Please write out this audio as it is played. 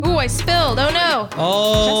Ooh, I spilled. Oh no.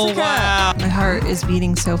 Oh, Jessica. wow. My heart is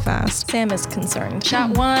beating so fast. Sam is concerned. Shot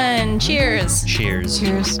one. Cheers. Cheers.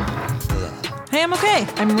 Cheers. Hey, I'm okay.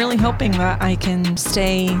 I'm really hoping that I can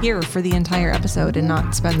stay here for the entire episode and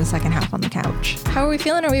not spend the second half on the couch. How are we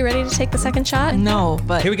feeling? Are we ready to take the second shot? No,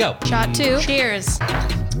 but Here we go. Shot two. Cheers.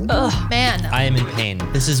 Ugh, man. I am in pain.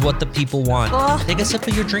 This is what the people want. Ugh. Take a sip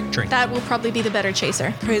of your drink. That will probably be the better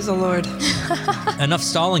chaser. praise the Lord. Enough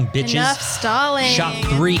stalling, bitches. Enough stalling. Shot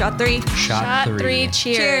three. Got three. Shot three.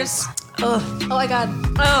 Cheers. Ugh. Oh my god.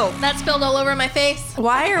 Oh, That spilled all over my face.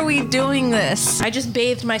 why are we doing this? I just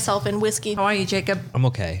bathed myself in whiskey. How are you, Jacob? I'm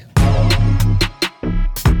okay.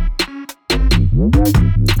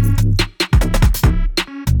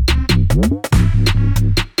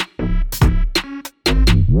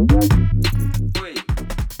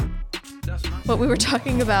 What we were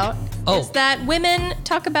talking about Oh. is that women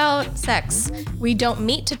talk about sex. We don't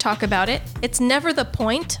meet to talk about it. It's never the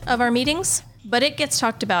point of our meetings, but it gets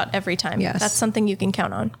talked about every time. Yes. That's something you can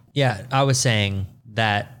count on. Yeah, I was saying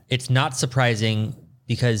that it's not surprising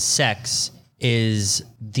because sex is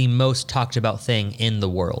the most talked about thing in the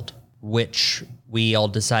world, which we all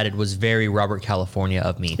decided was very Robert California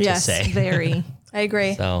of me to Yes, say. very. I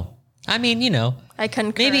agree. So, I mean, you know, I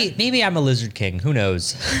concur. maybe I'm a lizard king. Who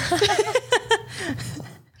knows?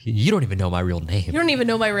 You don't even know my real You name. don't even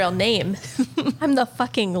know my real name. I'm the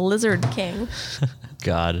fucking lizard king.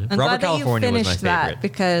 God, I'm Robert glad California that you was my finished that favorite.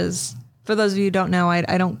 because for those of you who don't know,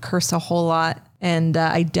 I don't curse a whole lot, and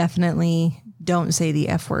I definitely don't say the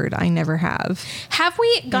F word. I never have. Have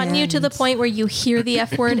we gotten you to the And- point where you hear the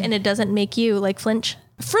F word and it doesn't make you like flinch?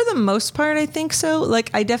 For the most part, I think so. Like,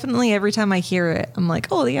 I definitely, every time I hear it, I'm like,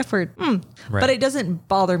 oh, the F word. Right. But it doesn't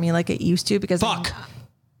bother me like it used to because Fuck,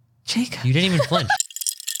 Jacob. you didn't even flinch.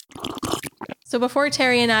 So before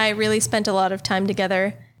Terry and I really spent a lot of time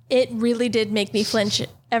together, it really did make me flinch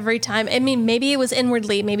every time. I mean, maybe it was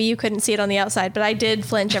inwardly, maybe you couldn't see it on the outside, but I did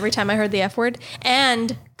flinch every time I heard the F word.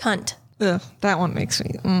 And cunt. Ugh, that one makes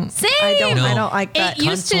me. Same. I don't No. like that. It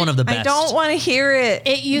used Cunt's to- one of the I best. don't want to hear it.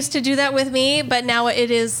 It used to do that with me, but now it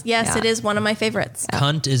is, yes, Yeah. it is one of my favorites.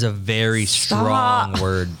 Cunt is a very strong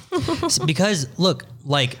word. Because look,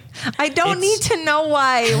 like, I don't It's- need to know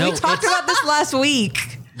why. No, We talked it's- about this last week.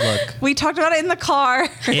 look, We talked about it in the car.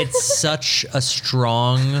 it's such a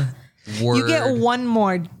strong word. You get one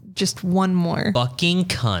more, just one more. Fucking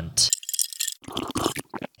cunt.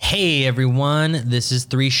 Hey everyone, this is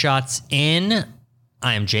 3 Shots In.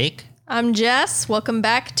 I am Jake. I'm Jess. Welcome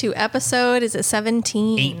back to episode, is it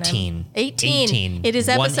 17? 18. 18. It is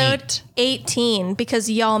episode 18 because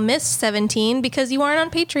y'all missed 17 because you aren't on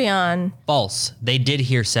Patreon. False. They did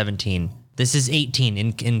hear 17. This is 18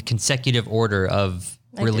 in consecutive order of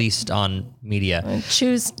released on media.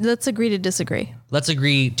 Let's agree to disagree. Let's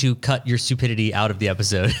agree to cut your stupidity out of the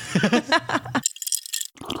episode.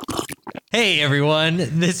 Hey everyone,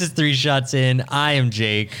 this is 3 Shots In. I am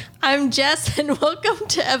Jake. I'm Jess and welcome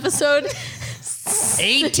to episode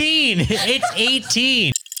 18. It's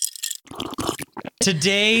 18.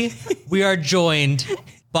 Today we are joined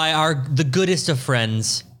by the goodest of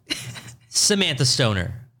friends, Samantha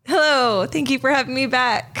Stoner. Hello. Thank you for having me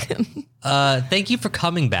back. Thank you for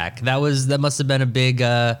coming back. That must have been a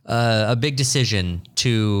big decision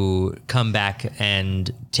to come back and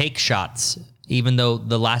take shots, even though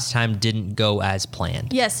the last time didn't go as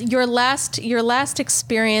planned. Yes, your last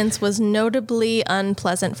experience was notably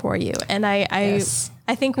unpleasant for you. And Yes.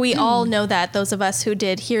 I think we all know that, those of us who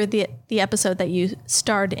did hear the episode that you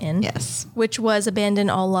starred in. Yes. Which was Abandon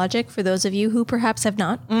All Logic for those of you who perhaps have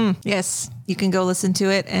not. Yes. You can go listen to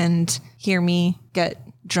it and hear me get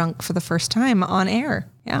drunk for the first time on air.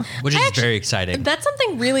 Yeah. Which is very exciting. That's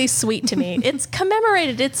something really sweet to me. It's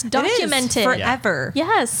commemorated. It's documented. It is forever.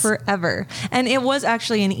 Yes. Forever. And it was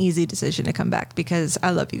actually an easy decision to come back because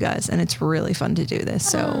I love you guys and it's really fun to do this.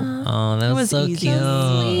 So Oh, that was was so easy.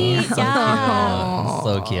 cute. Yeah.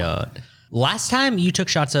 So cute. Last time you took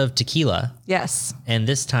shots of tequila, yes. and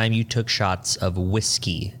this time you took shots of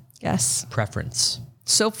whiskey. Yes. Preference.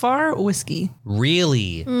 So far, whiskey.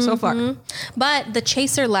 Really? So far. But the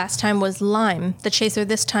chaser last time was lime. The chaser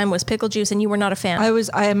this time was pickle juice, and you were not a fan.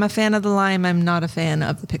 I am a fan of the lime. I'm not a fan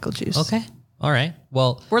of the pickle juice. Okay. All right.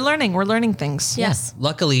 Well, We're learning things. yes.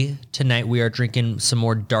 luckily tonight we are drinking some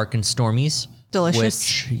more Dark and Stormies. Delicious.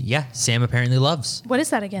 Which, yeah, Sam apparently loves. What is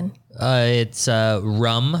that again? It's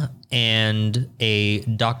rum and a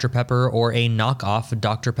Dr. Pepper or a knockoff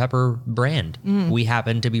Dr. Pepper brand. We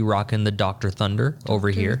happen to be rocking the Dr. Thunder over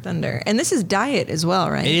here. Thunder. And this is diet as well,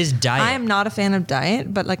 right? It is diet. I am not a fan of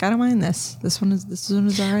diet, but like I don't mind this. This one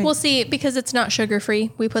is all right. Well, see, because it's not sugar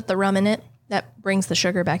free, we put the rum in it. That brings the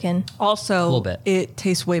sugar back in. Also, A little bit. it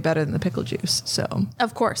tastes way better than the pickle juice. So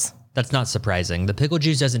Of course. That's not surprising. The pickle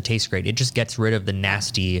juice doesn't taste great. It just gets rid of the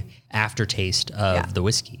nasty aftertaste of the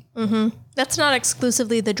whiskey. That's not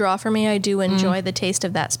exclusively the draw for me. I do enjoy the taste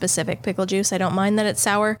of that specific pickle juice. I don't mind that it's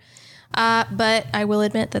sour, but I will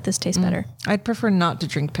admit that this tastes better. I'd prefer not to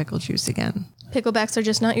drink pickle juice again. Picklebacks are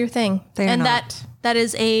just not your thing. They are and not. that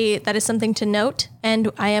is something to note. And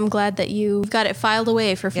I am glad that you've got it filed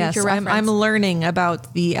away for future Yes, reference. I'm learning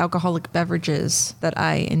about the alcoholic beverages that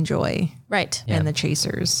I enjoy right. and the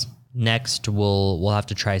chasers. Next, we'll have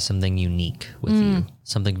to try something unique with you.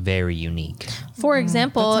 Something very unique. For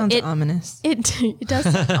example, Sounds it ominous. it does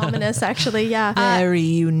sound ominous, actually. Yeah. Very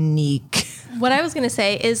unique. What I was going to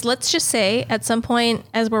say is, let's just say at some point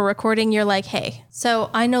as we're recording, you're like, hey, so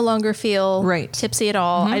I no longer feel tipsy at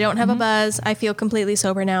all. I don't have a buzz. I feel completely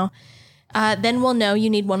sober now. Then we'll know you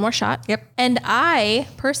need one more shot. Yep. And I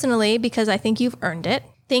personally, because I think you've earned it,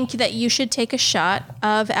 think that you should take a shot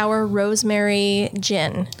of our rosemary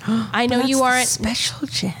gin. I know you aren't. Special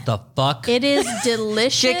gin. The fuck? It is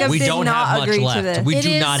delicious. Jacob we did don't not have much agree to left. this. We It do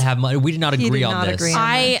is- not have much. We did not agree did on not this. agree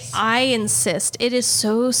on I insist. It is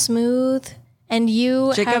so smooth. And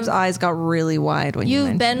you Jacob's have, eyes got really wide when you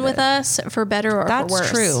you've been mentioned with it. us for better or That's for worse.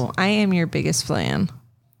 true. I am your biggest fan.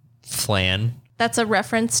 Flan. That's a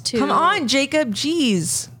reference to. Come on, Jacob.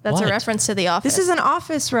 Jeez. That's What? a reference to The Office. This is an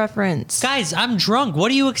Office reference. Guys, I'm drunk. What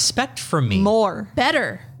do you expect from me? More.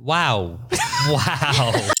 better. Wow.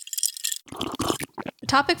 Wow. The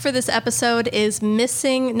topic for this episode is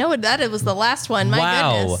missing. No, that was the last one. My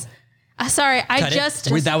Wow. goodness. Sorry, I Cut it. just.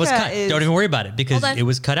 That was Jessica cut. is- Don't even worry about it because Hold on. it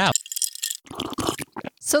was cut out.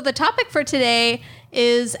 So the topic for today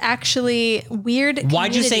is actually weird.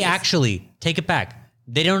 Why'd you say communities. actually? Take it back.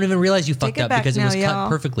 They don't even realize you fucked it up back because it now, was cut y'all.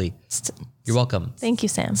 perfectly. You're welcome. Thank you,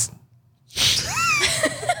 Sam.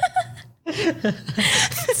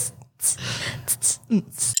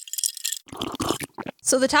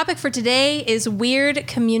 So the topic for today is weird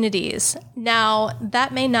communities. Now,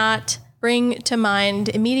 that may not bring to mind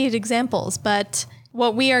immediate examples, but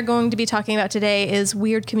what we are going to be talking about today is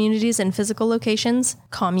weird communities in physical locations,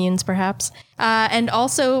 communes perhaps, and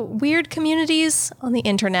also weird communities on the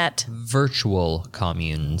internet. Virtual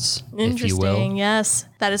communes, if you Interesting. will. Yes,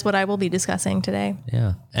 that is what I will be discussing today.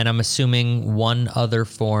 Yeah. And I'm assuming one other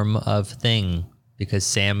form of thing because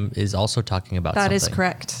Sam is also talking about That something. is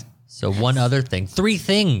correct. So one other thing. 3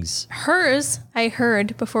 things. Hers, I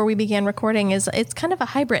heard before we began recording, is it's kind of a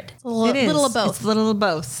hybrid. It's a little, It is. little of both. It's a little of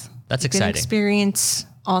both. That's You can exciting. experience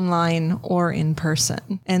online or in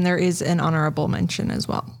person. And there is an honorable mention as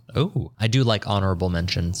well. Oh, I do like honorable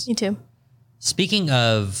mentions. Me too. Speaking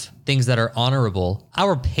of things that are honorable,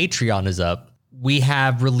 our Patreon is up. We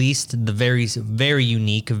have released the very, very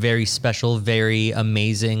unique, very special, very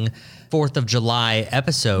amazing 4th of July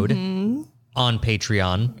episode on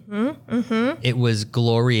Patreon. It was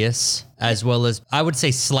glorious, as well as, I would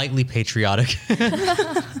say, slightly patriotic.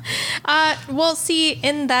 Well, see,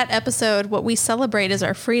 in that episode, what we celebrate is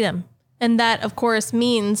our freedom. And that, of course,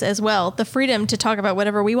 means as well the freedom to talk about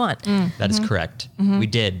whatever we want. That is correct. We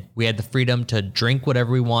did. We had the freedom to drink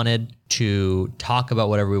whatever we wanted, to talk about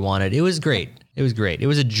whatever we wanted. It was great. It was great. It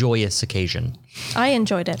was a joyous occasion. I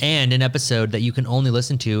enjoyed it. And an episode that you can only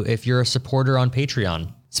listen to if you're a supporter on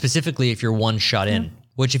Patreon, specifically if you're one shot in,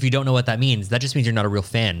 which if you don't know what that means, that just means you're not a real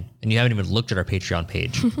fan and you haven't even looked at our Patreon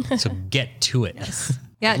page. So get to it.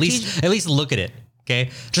 Yeah, At least look at it.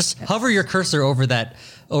 Okay. Just hover your cursor over that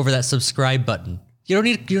subscribe button. You don't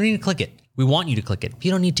need to click it. We want you to click it.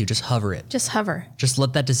 You don't need to. Just hover it. Just hover. Just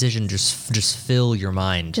let that decision just fill your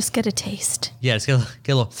mind. Just get a taste. Yeah, just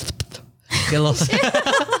get a little.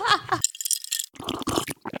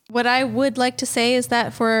 What I would like to say is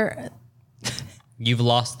that for... You've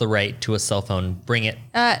lost the right to a cell phone. Bring it.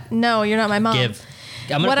 no, you're not my mom. Give.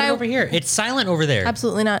 I'm going to put it over here. It's silent over there.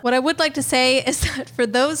 Absolutely not. What I would like to say is that for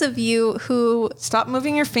those of you who Stop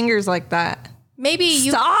moving your fingers like that. maybe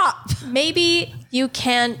Stop. you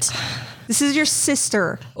can't... This is your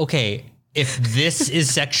sister. Okay, if this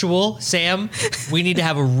is sexual, Sam, we need to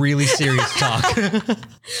have a really serious talk.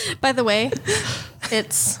 By the way,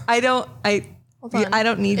 it's... I don't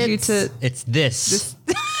need you It's- to. It's this.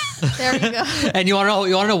 There you go. And you want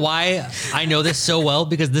to know why I know this so well?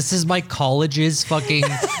 Because this is my college's fucking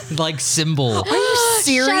like symbol. Are you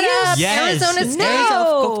serious? Shut up. Yes. Arizona State.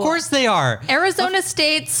 No. Of course they are. Arizona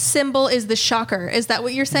State's symbol is the shocker. Is that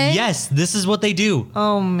what you're saying? Yes, this is what they do.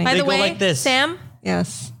 Oh man. By They the go way, like this. Sam,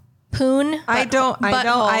 Yes. poon. I don't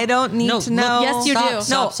need No, to look- know. Yes, you do.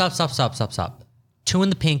 Stop. 2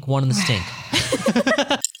 in the pink, 1 in the stink.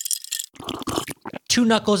 2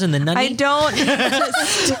 knuckles in the nunny. I don't.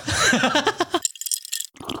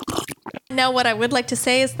 Now, what I would like to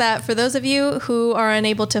say is that for those of you who are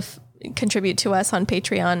unable to contribute to us on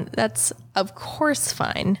Patreon, that's of course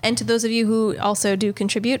fine. And to those of you who also do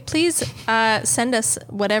contribute, please send us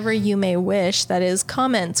whatever you may wish. That is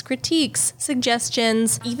comments, critiques,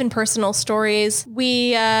 suggestions, even personal stories.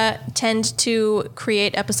 We tend to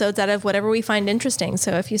create episodes out of whatever we find interesting.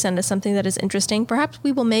 So if you send us something that is interesting, perhaps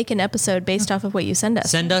we will make an episode based off of what you send us.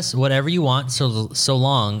 Send us whatever you want so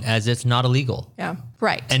long as it's not illegal. Yeah.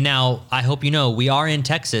 Right. And now I hope you know we are in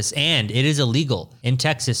Texas and it is illegal in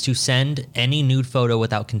Texas to send any nude photo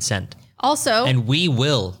without consent. Also, And we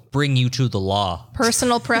will bring you to the law.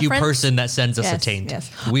 personal preference. You person that sends us a Yes, taint.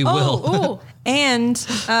 yes. We will. Oh, And,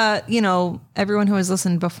 everyone who has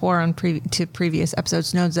listened before on to previous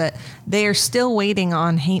episodes knows that they are still waiting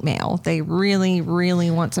on hate mail. They really,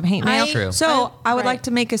 really want some hate mail. True. So I would right. like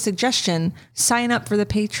to make a suggestion. Sign up for the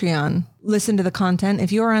Patreon. Listen to the content.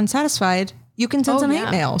 If you are unsatisfied, you can send some yeah.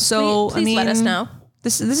 hate mail. So Please let us know.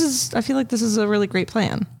 This is. I feel like this is a really great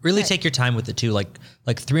plan. Really take your time with it too. Like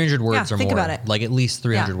 300 words or think more. about it. Like at least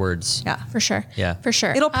 300 Yeah. words. Yeah. For sure. Yeah. For sure.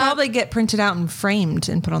 It'll probably get printed out and framed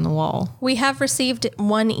and put on the wall. We have received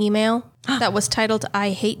one email that was titled, I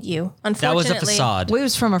hate you. That Unfortunately, was a facade. It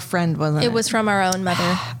was from a friend, wasn't it? it was from our own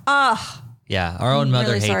mother. Yeah. Our own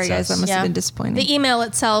mother really hates sorry, guys. us. That must Yeah. have been disappointing. The email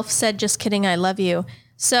itself said, just kidding, I love you.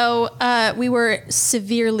 So we were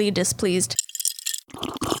severely displeased.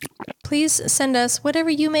 Please send us whatever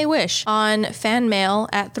you may wish on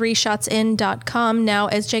fanmail@threeshotsin.com. Now,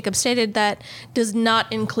 as Jacob stated, that does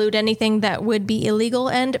not include anything that would be illegal,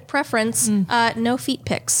 and preference, no feet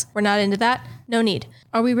pics. We're not into that. No need.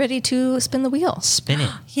 Are we ready to spin the wheel? Spin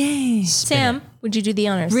it. Yay. Sam, would you do the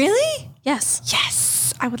honors? Really? Yes.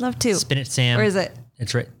 Yes. I would love to. Spin it, Sam. Where is it?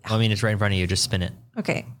 It's right. I mean, it's right in front of you. Just spin it.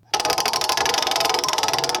 Okay.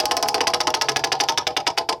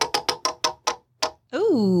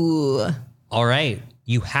 Ooh. All right.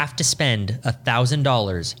 You have to spend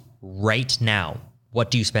 $1,000 right now.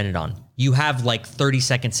 What do you spend it on? You have like 30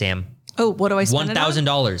 seconds, Sam. Oh, what do I spend it on?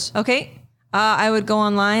 $1,000. Okay. I would go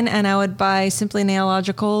online and I would buy Simply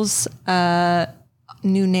Nailogical's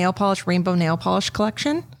new nail polish, rainbow nail polish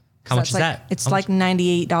collection. How much is That's that? It's How like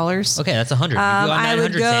 $98. Okay, that's 100. You go on I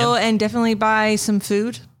would 900, go Sam. and definitely buy some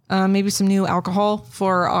food, maybe some new alcohol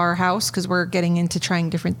for our house because we're getting into trying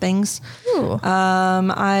different things. Ooh.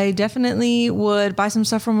 I definitely would buy some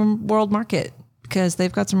stuff from World Market because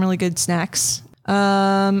they've got some really good snacks.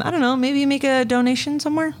 I don't know, maybe make a donation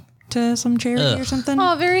somewhere to some charity or something.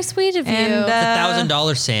 Oh, very sweet of you. And,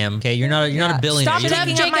 $1,000, Sam. Okay, you're not a billionaire. Stop You don't-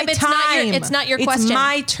 taking Jacob, up my it's not your- time. it's not your It's question.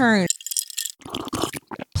 my turn.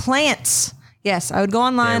 Plants. Yes, I would go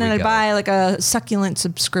online There and we I'd go. buy like a succulent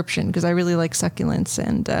subscription because I really like succulents.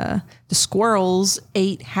 And the squirrels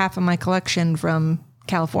ate half of my collection from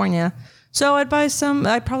California. So I'd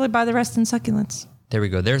probably buy the rest in succulents. There we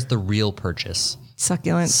go. There's the real purchase.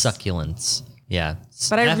 Succulents. Succulents. Yeah.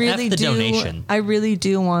 But I F really the do. donation. I really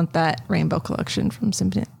do want that rainbow collection from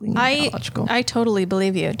Simply Nailological. I totally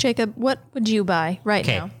believe you. Jacob, what would you buy right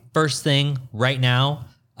Okay, now? first thing right now,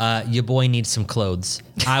 your boy needs some clothes.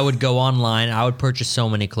 I would go online. I would purchase so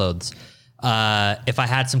many clothes. If I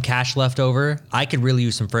had some cash left over, I could really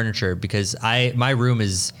use some furniture because my room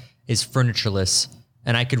is furnitureless,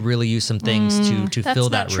 and I could really use some things to That's fill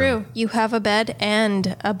not that room. true. You have a bed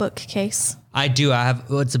and a bookcase. I do. I have.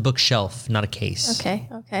 Well, it's a bookshelf, not a case. Okay.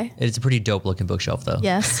 Okay. It's a pretty dope looking bookshelf, though.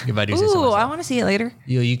 Yes. If I do say so Ooh, myself. I want to see it later.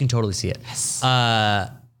 You can totally see it. Yes.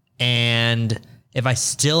 And if I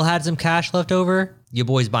still had some cash left over, your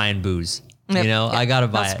boy's buying booze. Yep. You know, I gotta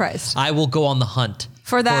buy Not it. surprised. I will go on the hunt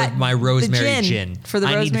For that- my the rosemary gin. gin. For the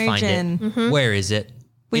I need to rosemary find gin. it. Where is it?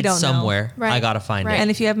 We it's don't know. somewhere. Right. I gotta find Right. it.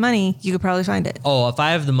 And if you have money, you could probably find it. Oh, if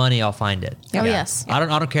I have the money, I'll find it. Oh, yes. I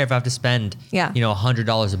don't care if I have to spend Yeah.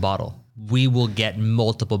 $100 a bottle. We will get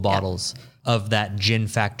multiple bottles of that Gin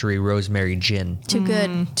Factory rosemary gin. Too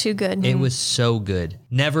good. Too good. It was so good.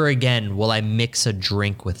 Never again will I mix a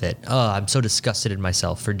drink with it. Oh, I'm so disgusted in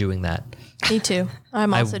myself for doing that. Me too.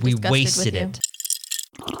 I'm also we disgusted wasted with you. it.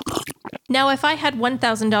 Now, if I had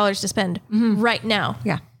 $1,000 to spend right now,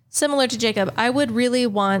 Yeah. similar to Jacob, I would really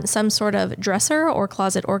want some sort of dresser or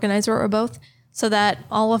closet organizer or both so that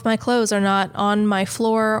all of my clothes are not on my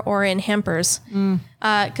floor or in hampers.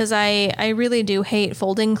 Because I really do hate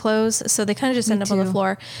folding clothes, so they kind of just end up on the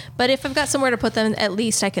floor. But if I've got somewhere to put them, at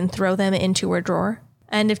least I can throw them into a drawer.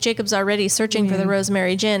 And if Jacob's already searching for the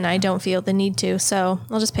rosemary gin, I don't feel the need to. So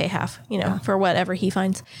I'll just pay half, for whatever he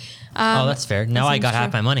finds. Oh, that's fair. Now I got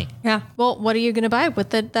half my money. Yeah. Well, what are you going to buy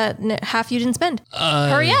with that half you didn't spend?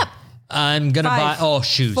 Hurry up. I'm gonna buy 5,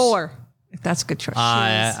 shoes. 4, That's a good choice.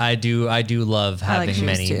 I do love I like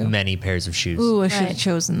having shoes, too. many pairs of shoes. Ooh, I should have Right.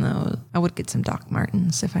 chosen those. I would get some Doc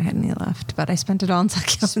Martens if I had any left, but I spent it all on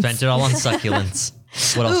succulents. Spent it all on succulents.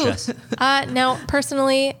 What else, Jess? Now,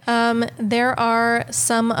 personally, there are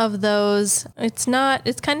some of those. It's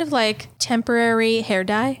kind of like temporary hair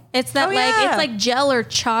dye. It's that Oh, yeah. it's like gel or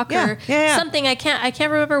chalk or Yeah. something. I can't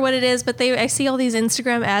remember what it is, but I see all these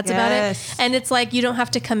Instagram ads about it. Yes. And it's like, you don't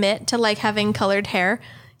have to commit to like having colored hair.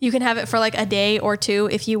 You can have it for like a day or two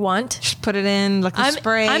if you want. Just put it in like a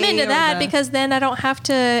spray. I'm into or that the- because then I don't have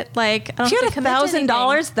to like. I don't If you have had to commit to anything.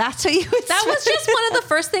 $1,000, that's what you would That was just one of the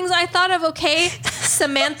first things I thought of. Okay,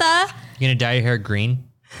 Samantha. You gonna dye your hair green?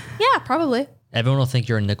 Yeah, probably. Everyone will think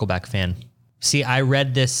you're a Nickelback fan. See, I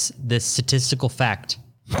read this statistical fact.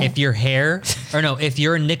 If you're a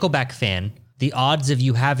Nickelback fan, the odds of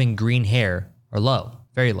you having green hair are low,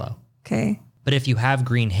 very low. Okay. But if you have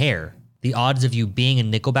green hair, the odds of you being a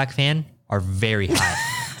Nickelback fan are very high.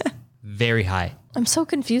 Very high. I'm so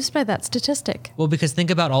confused by that statistic. Well, because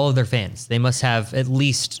think about all of their fans. They must have at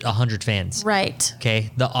least 100 fans. Right.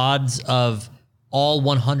 Okay. The odds of all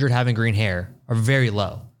 100 having green hair are very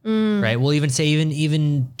low. Right. We'll even say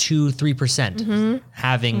even 2-3%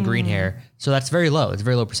 having green hair. So that's very low. It's a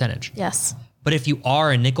very low percentage. Yes. But if you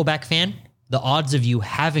are a Nickelback fan, the odds of you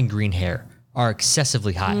having green hair are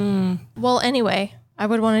excessively high. Well, anyway, I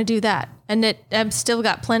would want to do that, and I've still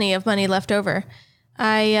got plenty of money left over.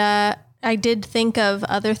 I did think of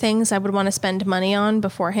other things I would want to spend money on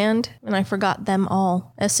beforehand, and I forgot them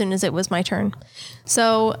all as soon as it was my turn.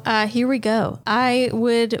 So here we go. I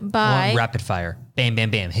would I buy. want rapid fire. Bam,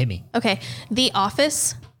 bam, bam. Hit me. Okay, The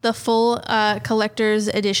Office, the full collector's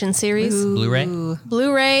edition series. Blu-ray.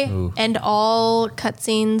 Blu-ray and all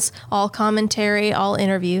cutscenes, all commentary, all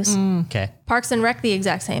interviews. Okay. Parks and Rec, the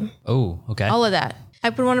exact same. Oh, okay. All of that. I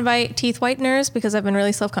would want to buy teeth whiteners because I've been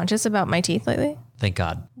really self-conscious about my teeth lately. Thank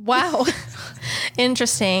God. Wow.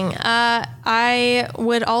 Interesting. I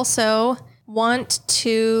would also want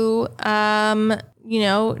to,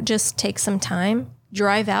 just take some time,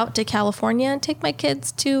 drive out to California and take my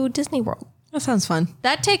kids to Disney World. That sounds fun.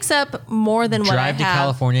 That takes up more than what I Drive have. to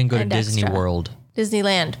California and go to and Disney extra. World.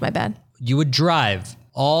 Disneyland, my bad. You would drive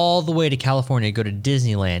all the way to California to go to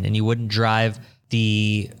Disneyland, and you wouldn't drive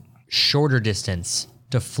the shorter distance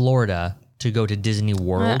to Florida to go to Disney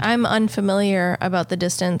World. I'm unfamiliar about the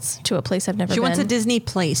distance to a place I've never She been. wants a Disney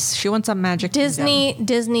place. She wants a Magic Kingdom.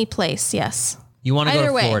 Disney place, yes. You want to go Either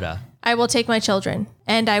to way, Florida. I will take my children,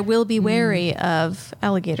 and I will be wary of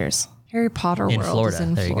alligators. Harry Potter In World Florida. is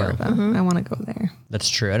in There you go. Florida. I want to go there. That's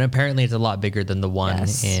true. And apparently it's a lot bigger than the one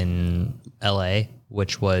Yes. in LA,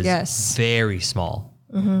 which was Yes. very small.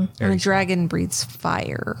 And a dragon breathes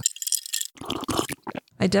fire.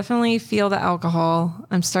 I definitely feel the alcohol.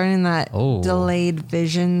 I'm starting that Oh. delayed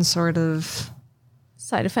vision sort of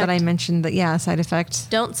Side effect. that I mentioned. Side effect.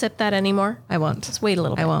 Don't sip that anymore. I won't. Just wait a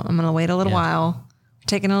little bit. I won't. I'm going to wait a little while.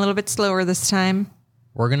 Taking it a little bit slower this time.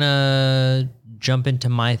 We're going to jump into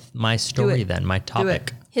my story it. then, my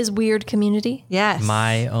topic. His weird community. Yes.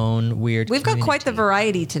 My own weird We've got quite the community.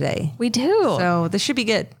 variety today. We do. So this should be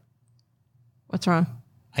good. What's wrong?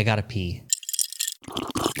 I gotta pee.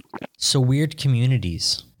 So weird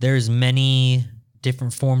communities. There's many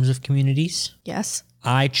different forms of communities. Yes.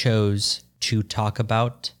 I chose to talk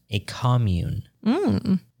about a commune.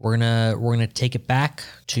 We're gonna take it back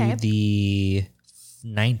to Okay. the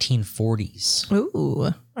 1940s.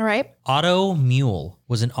 Ooh. All right. Otto Muehl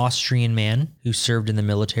was an Austrian man who served in the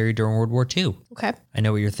military during World War II. Okay. I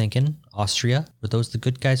know what you're thinking. Austria, were those the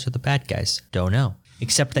good guys or the bad guys? Don't know.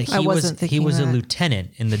 Except that I he wasn't he thinking was a that.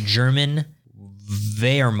 lieutenant in the German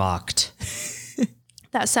Wehrmacht.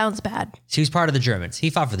 That sounds bad. So he was part of the Germans. He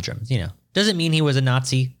fought for the Germans, Doesn't mean he was a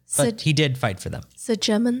Nazi, but he did fight for them. The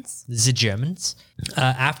Germans. The Germans.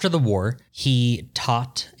 After the war, he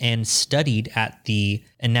taught and studied at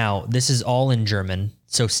and now this is all in German,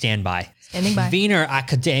 so stand by. Standing by. Wiener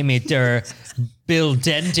Akademie der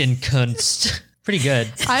Bildenden Kunst. Pretty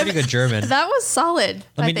good. Pretty good German. That was solid.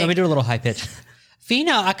 Let me do a little high pitch.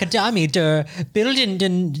 Wiener Akademie der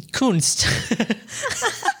Bildenden Kunst.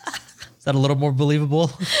 Is that a little more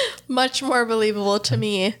believable? Much more believable to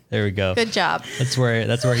me. There we go. Good job. That's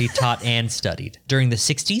where he taught and studied. During the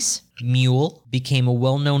 60s, Muehl became a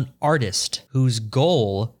well-known artist whose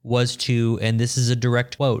goal was to, and this is a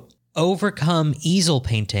direct quote, overcome easel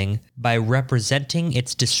painting by representing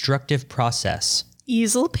its destructive process.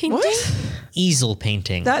 Easel painting? easel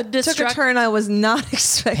painting. That took a turn I was not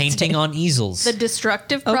expecting. Painting on easels. The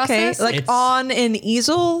destructive Okay, process. like It's- on an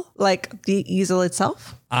easel, like the easel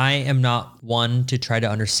itself. I am not one to try to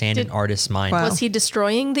understand an artist's mind. Wow. Was he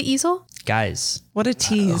destroying the easel? Guys, What a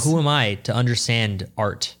tease. who am I to understand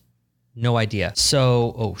art? No idea.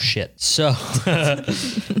 So, oh shit. So,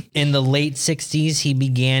 in the late 60s, he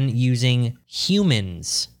began using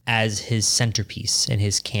humans as his centerpiece and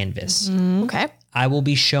his canvas. Okay. I will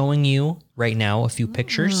be showing you right now a few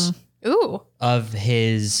pictures Ooh. of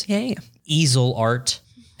his Yay. easel art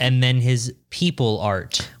and then his people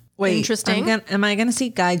art. Wait, Interesting. Am I gonna see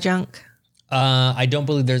guy junk? I don't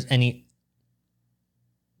believe there's any.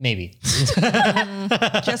 Maybe.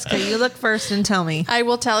 Jessica, you look first and tell me. I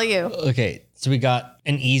will tell you. Okay, so we got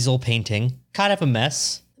an easel painting, kind of a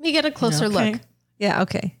mess. Let me get a closer Okay. look. Yeah,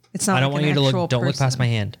 okay. It's not. I don't like want an you to actual look. Don't look past person. my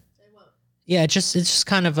hand. Yeah, it's just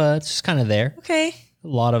kind of there. Okay. A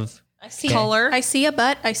lot of I see Color. I see a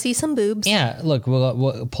butt. I see some boobs. yeah. Look,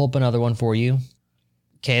 we'll pull up another one for you.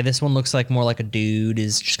 Okay, this one looks like more like a dude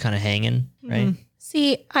is just kind of hanging, right?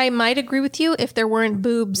 See, I might agree with you if there weren't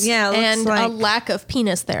boobs Yeah, it looks and a like- lack of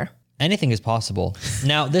penis there. Anything is possible.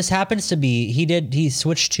 Now, this happens to be he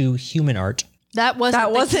switched to human art. That wasn't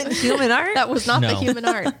That wasn't human art. that was not the No. human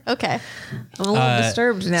art. Okay. I'm a little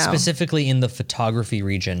disturbed now. Specifically in the photography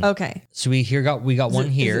region. Okay. So we got one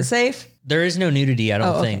here. Is it safe? There is no nudity, I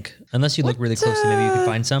don't okay. think. Unless you look really closely, maybe you can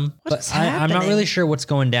find some. What's But I'm not happening? really sure what's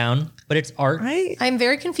going down, but it's art. Right. I'm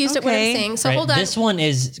very confused at what I'm Okay. saying. So right? hold on. This one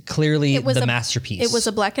is clearly It was the a- masterpiece. It was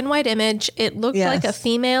a black and white image. It looked Yes. like a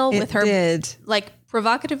female with It her did. like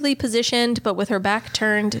provocatively positioned, but with her back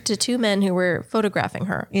turned to two men who were photographing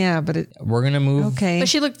her. Yeah, but it. We're gonna move. Okay. But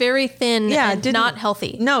she looked very thin Yeah, it and didn't- not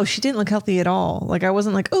healthy. No, she didn't look healthy at all. Like I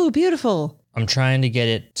wasn't like, oh, beautiful. I'm trying to get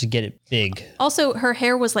it big. Also, her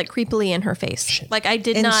hair was like creepily in her face. Like I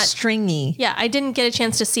did And not. stringy. Yeah, I didn't get a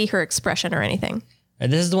chance to see her expression or anything.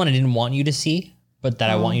 This is the one I didn't want you to see, but that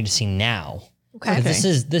I want you to see now. Okay.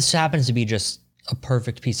 'Cause This happens to be just a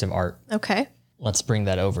perfect piece of art. Okay. Let's bring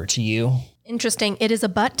that over to you. Interesting. It is a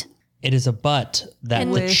butt. It is a butt that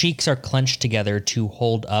And- the cheeks are clenched together to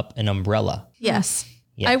hold up an umbrella. Yes.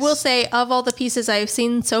 Yes. I will say, of all the pieces I've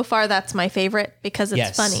seen so far, that's my favorite because it's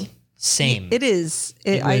Yes. funny. Same. It is.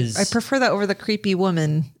 was- I prefer that over the creepy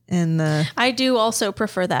woman and the I do also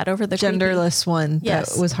prefer that over the creepy. genderless one.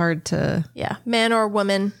 Yes. That was hard to. Yeah, man or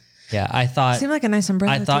woman. Yeah, I thought Seemed like a nice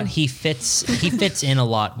umbrella. I thought too. he fits in a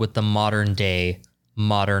lot with the modern day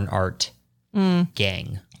modern art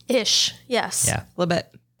gang. Ish. Yes. Yeah. a little bit.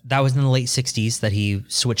 That was in the late 60s that he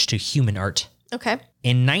switched to human art. Okay.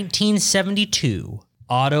 In 1972,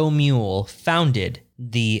 Otto Muehl founded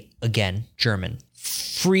the, again, German,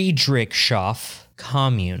 Friedrichshof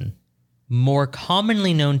Commune, more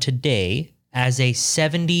commonly known today as a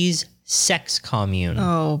 70s sex commune.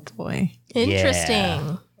 Oh boy. Interesting.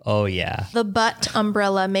 Yeah. Oh, yeah. The butt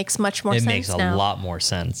umbrella makes much more It sense makes a now. lot more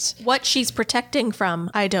sense. What she's protecting from,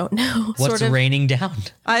 I don't know. What's raining down?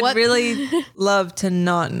 I'd What- really love to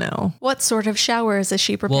not know. What sort of showers is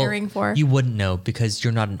she preparing for? You wouldn't know because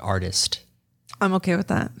you're not an artist. I'm okay with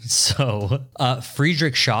that. So,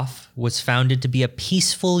 Friedrichshof was founded to be a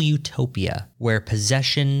peaceful utopia where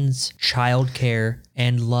possessions, childcare,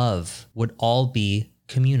 and love would all be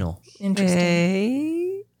communal. Interesting.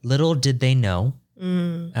 Hey. Little did they know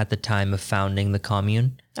at the time of founding the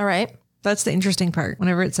commune, All right. That's the interesting part.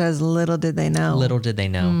 Whenever it says little did they know. little did they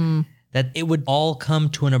know that it would all come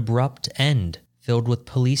to an abrupt end, filled with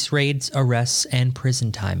police raids, arrests, and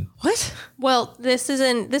prison time. What? Well, this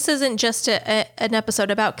isn't just an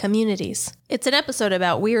episode about communities. It's an episode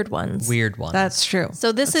about weird ones. Weird one. That's true.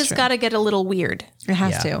 So this has got to get a little weird. It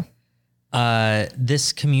has Yeah. to.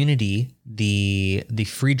 This community, the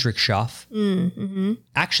Friedrichshof,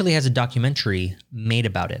 actually has a documentary made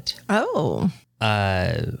about it. Oh.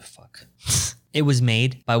 Fuck. It was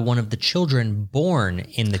made by one of the children born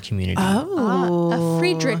in the community. Oh. A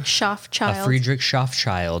Friedrichshof A child. Friedrichshof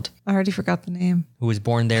child I already forgot the name. who was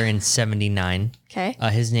born there in 79. Okay.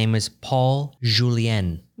 His name is Paul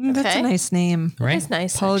Julien, That's Okay. a nice name. right? That's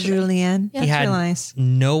nice. Paul actually. Julien. He had That's real nice.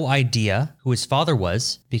 no idea who his father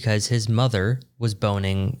was because his mother was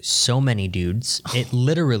boning so many dudes. It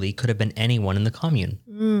literally could have been anyone in the commune.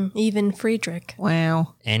 Even Friedrich.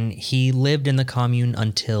 Wow. And he lived in the commune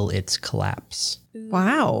until its collapse.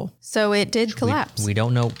 Wow. So it did collapse. We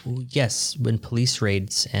don't know. Yes, when police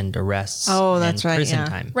raids and arrests. Oh, that's and right, Prison yeah.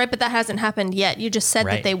 time. Right, but that hasn't happened yet. You just said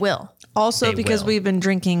Right. that they will. Also, They because will. we've been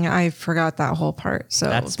drinking, I forgot that whole part. So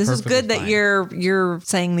That's this is good perfectly that fine. you're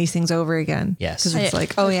saying these things over again. Yes. Because it's I-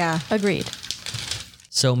 like, oh yeah. Agreed.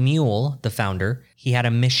 So Muehl, the founder, he had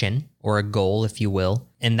a mission, or a goal, if you will,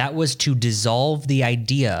 and that was to dissolve the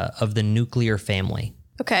idea of the nuclear family.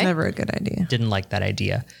 Okay. Never a good idea. Didn't like that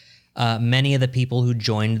idea. Many of the people who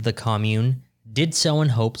joined the commune did so in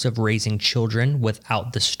hopes of raising children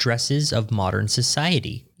without the stresses of modern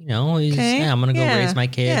society. You know, I'm going to go raise my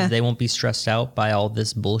kids. Yeah. They won't be stressed out by all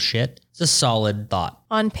this bullshit. It's a solid thought.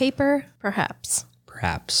 On paper, perhaps.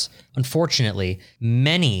 Perhaps. Unfortunately,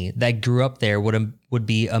 many that grew up there would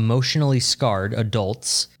be emotionally scarred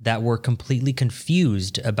adults that were completely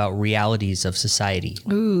confused about realities of society.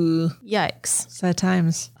 Ooh, Yikes. sad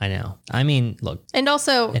times. I know. I mean, look, And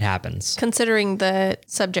also, it happens. considering the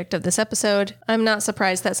subject of this episode, I'm not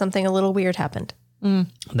surprised that something a little weird happened.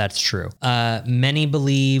 That's true. Many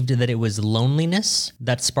believed that it was loneliness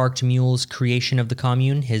that sparked Mule's creation of the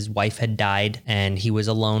commune. His wife had died and he was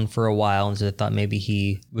alone for a while. And so they thought maybe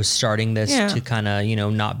he was starting this to kind of,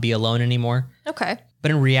 not be alone anymore. Okay. But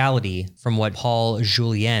in reality, from what Paul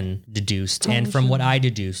Julien deduced and from what I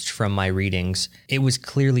deduced from my readings, it was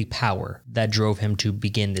clearly power that drove him to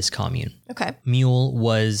begin this commune. Okay. Mule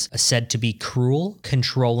was said to be cruel,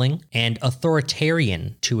 controlling, and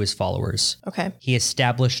authoritarian to his followers. Okay. He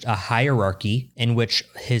established a hierarchy in which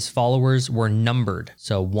his followers were numbered.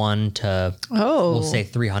 So 1 to, we'll say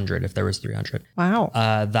 300 if there was 300. Wow.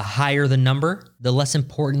 The higher the number, the less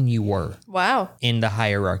important you were Wow. in the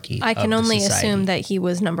hierarchy. I can of the only society. assume that he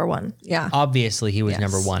was number one. Yeah. Obviously, he was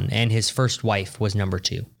number 1, and his first wife was number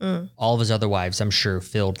 2. All of his other wives, I'm sure,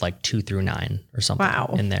 filled like 2 through 9 or something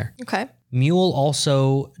in there. Okay. Mule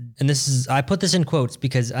also, and I put this in quotes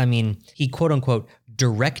because, he quote unquote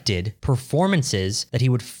directed performances that he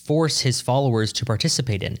would force his followers to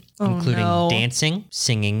participate in, including dancing,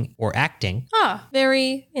 singing, or acting Ah,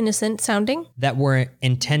 very innocent sounding. that were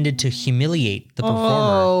intended to humiliate the performer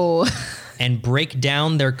Oh, and break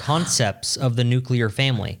down their concepts of the nuclear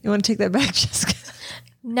family. you want to take that back, Jessica?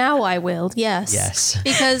 Now I will. Yes. Yes.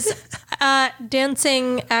 Because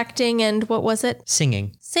dancing, acting, and what was it?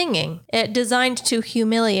 Singing. Singing. It designed to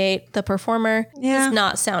humiliate the performer Yeah. does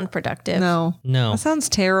not sound productive. No. No. That sounds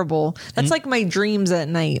terrible. That's like my dreams at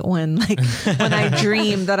night when I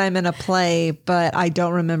dream that I'm in a play, but I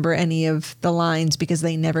don't remember any of the lines because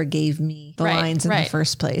they never gave me the Right, lines in right. the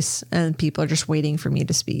first place. And people are just waiting for me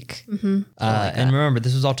to speak. And remember,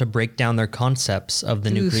 this was all to break down their concepts of the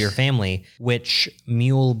nuclear family, which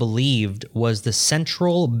Mule believed was the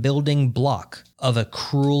central building block of a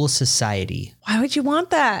cruel society. Why would you want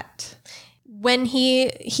that? When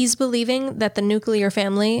he's believing that the nuclear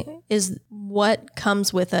family is what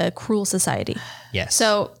comes with a cruel society. Yes.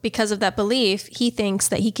 So because of that belief, he thinks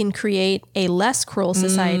that he can create a less cruel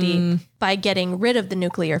society by getting rid of the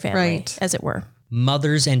nuclear family, Right. as it were.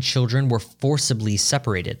 Mothers and children were forcibly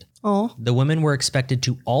separated. Oh, The women were expected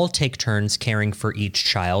to all take turns caring for each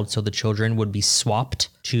child, so the children would be swapped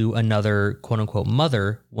to another quote unquote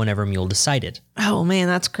mother whenever Mule decided. oh man,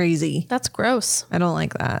 that's crazy. That's gross. I don't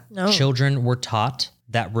like that. No. Children were taught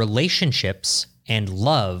that relationships and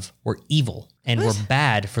love were evil and were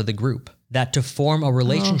bad for the group. That to form a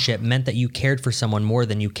relationship meant that you cared for someone more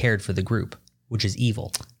than you cared for the group, which is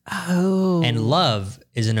evil. Oh. And love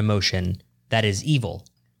is an emotion that is evil.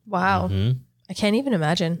 Wow. I can't even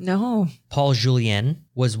imagine. No. Paul Julien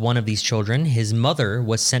was one of these children. His mother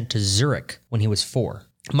was sent to Zurich when he was 4.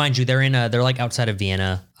 Mind you, they're like outside of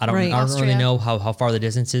Vienna. I don't really Austria. know how far the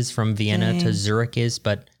distance is from Vienna to Zurich is,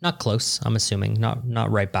 but not close, I'm assuming. Not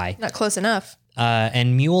right by. Not close enough.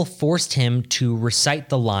 And Mule forced him to recite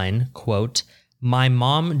the line, quote, "My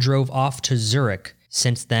mom drove off to Zurich.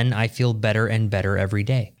 Since then, I feel better and better every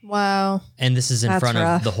day." Wow. And this is in That's front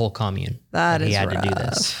rough. of the whole commune. That he is had to do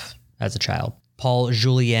this as a child. Paul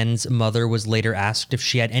Julien's mother was later asked if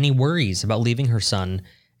she had any worries about leaving her son,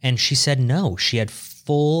 and she said no. She had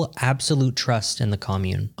full, absolute trust in the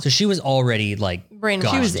commune. So she was already like Brainwashed.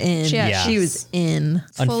 gone. She was in. Yeah. She was in.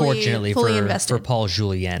 Unfortunately fully for invested. Paul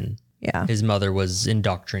Julien, Yeah. his mother was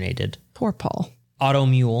indoctrinated. Poor Paul. Otto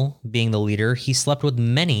Mule, being the leader, he slept with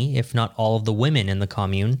many, if not all of the women in the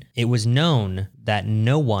commune. It was known that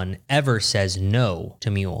no one ever says no to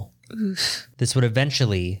Mule. This would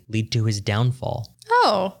eventually lead to his downfall.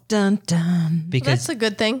 Oh, Dun dun. Because that's a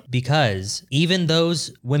good thing. even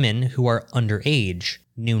those women who are underage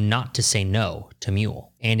knew not to say no to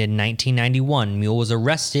Mule. And in 1991, Mule was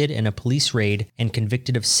arrested in a police raid and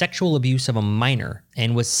convicted of sexual abuse of a minor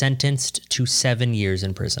and was sentenced to 7 years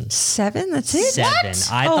in prison. 7? That's it? 7.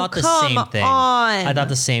 I Oh, thought the come same thing. on. I thought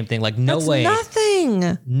the same thing. Like, no That's way.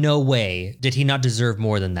 nothing. No way did he not deserve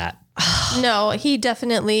more than that. No, he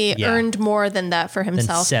definitely Yeah. earned more than that for Than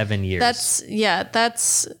himself. 7 years.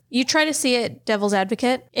 That's You try to see it devil's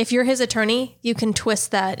advocate. If you're his attorney, you can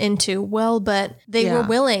twist that into, well, but they were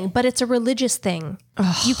willing, but it's a religious thing.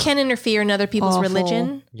 You can't interfere in other people's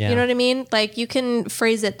religion. Yeah. You know what I mean? Like you can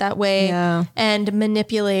phrase it that way and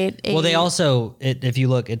manipulate. Well, they also, if you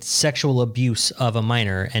look, it's sexual abuse of a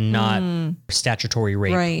minor and not statutory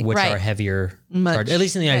rape, which are heavier charges. At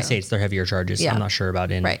least in the United States, they're heavier charges. I'm not sure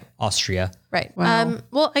about in Austria. Right. Wow.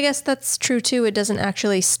 Well, I guess that's true too. It doesn't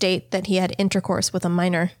actually state that he had intercourse with a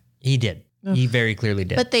minor. He did. He very clearly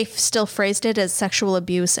did. But they still phrased it as sexual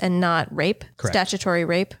abuse and not rape. Correct. Statutory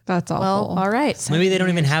rape. That's awful. Well, all right. Maybe they don't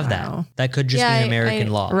even have that. That could just be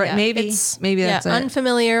American law. Right. Maybe that's it.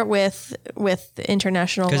 Unfamiliar with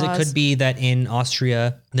international laws. Because it could be that in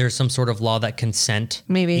Austria, there's some sort of law that consent,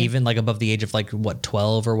 maybe even like above the age of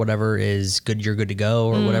 12 or whatever is good. You're good to go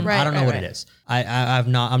or whatever. I don't know what it is.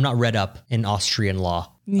 I'm not read up in Austrian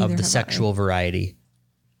law of the sexual variety.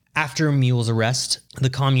 After Mule's arrest, the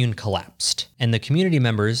commune collapsed, and the community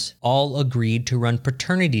members all agreed to run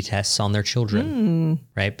paternity tests on their children,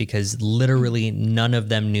 right? Because literally none of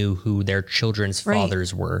them knew who their children's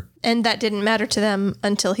fathers were. And that didn't matter to them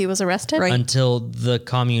until he was arrested? Right. Until the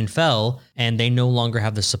commune fell, and they no longer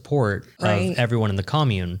have the support of everyone in the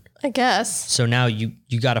commune. I guess. So now you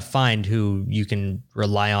got to find who you can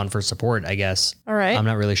rely on for support, I guess. All right. I'm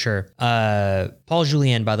not really sure. Paul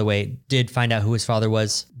Julien, by the way, did find out who his father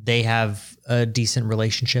was. They have a decent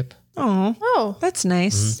relationship. Oh, that's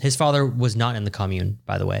nice. His father was not in the commune,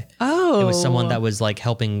 by the way. Oh. It was someone that was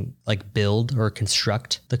helping build or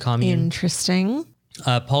construct the commune. Interesting.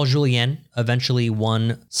 Paul Julien eventually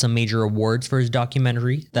won some major awards for his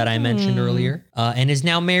documentary that I mentioned earlier, and is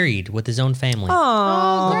now married with his own family.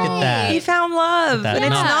 Oh, look at that! He found love, and it's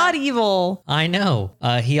not evil. I know.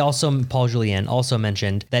 Paul Julien also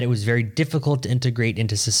mentioned that it was very difficult to integrate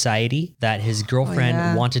into society, that his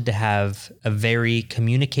girlfriend wanted to have a very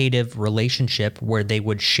communicative relationship where they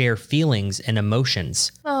would share feelings and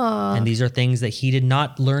emotions. And these are things that he did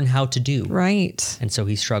not learn how to do. Right. And so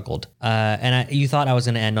he struggled. You thought I was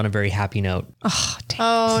going to end on a very happy note. Oh, dang.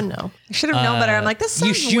 Oh, no. I should have known better. I'm like, this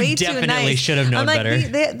sounds way too nice. You definitely should have known better.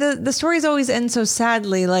 The stories always end so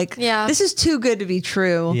sadly. This is too good to be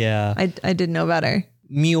true. Yeah. I did know better.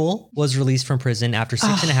 Mule was released from prison after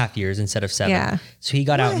 6.5 years instead of 7. Yeah. So he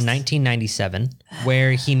got out in 1997,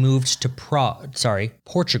 where he moved to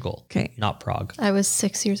Portugal. Okay. Not Prague. I was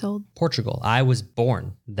 6 years old. Portugal. I was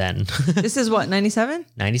born then. This is what, 97?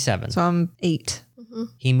 97. So I'm 8.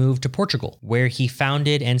 He moved to Portugal, where he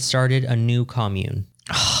founded and started a new commune.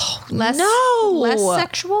 Less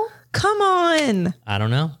sexual? Come on. I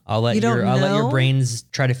don't know. I'll let your brains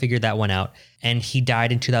try to figure that one out. And he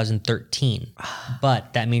died in 2013.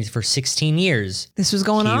 But that means for 16 years, this was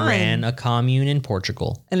going on. He ran a commune in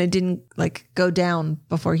Portugal. And it didn't go down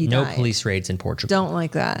before he died. No police raids in Portugal. Don't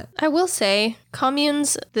like that. I will say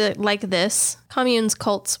communes communes,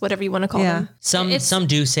 cults, whatever you want to call them. Some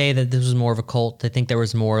do say that this was more of a cult. I think there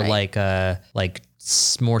was more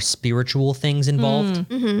more spiritual things involved,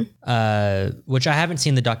 which I haven't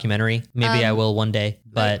seen the documentary. Maybe I will one day,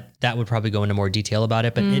 but that would probably go into more detail about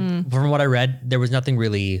it. But from what I read, there was nothing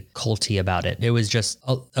really culty about it. It was just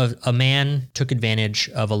a man took advantage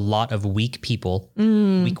of a lot of weak people,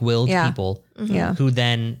 weak-willed people, who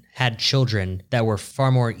then had children that were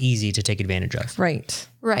far more easy to take advantage of. Right.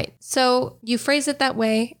 Right. So you phrase it that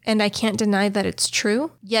way, and I can't deny that it's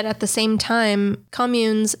true. Yet at the same time,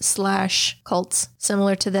 communes/cults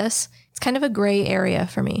similar to this, it's kind of a gray area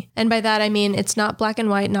for me. And by that, I mean, it's not black and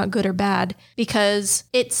white, not good or bad, because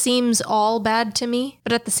it seems all bad to me.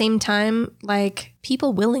 But at the same time,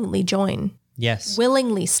 people willingly join. Yes.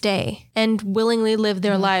 Willingly stay and willingly live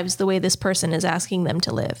their lives the way this person is asking them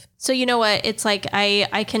to live. So you know what? It's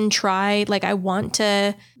I can try, I want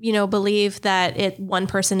to, believe that one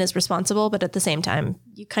person is responsible, but at the same time,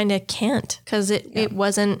 you kind of can't because it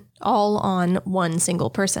wasn't all on one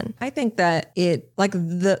single person. I think that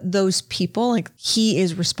those people, he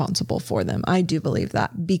is responsible for them. I do believe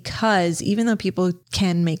that, because even though people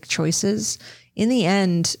can make choices, in the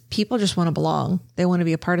end, people just want to belong. They want to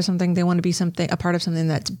be a part of something. They want to be a part of something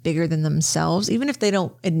that's bigger than themselves. Even if they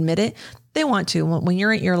don't admit it, they want to. When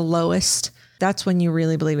you're at your lowest, that's when you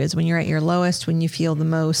really believe it is. When you're at your lowest, when you feel the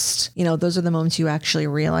most, those are the moments you actually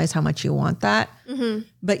realize how much you want that. Mm-hmm.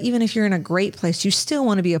 But even if you're in a great place, you still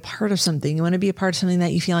want to be a part of something. You want to be a part of something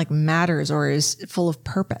that you feel like matters or is full of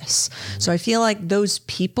purpose. Mm-hmm. So I feel like those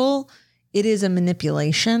people, it is a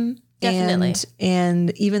manipulation. Definitely.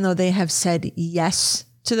 And even though they have said yes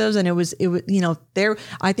to those, and it was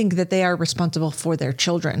I think that they are responsible for their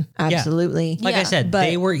children. Absolutely. Like I said,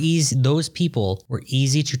 they were easy. Those people were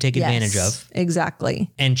easy to take advantage of.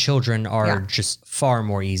 Exactly. And children are just far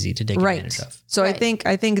more easy to take advantage of. So I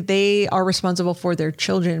think they are responsible for their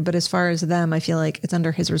children, but as far as them, I feel like it's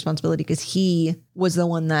under his responsibility because he was the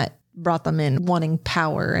one that brought them in, wanting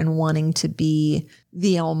power and wanting to be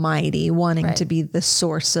the almighty, wanting to be the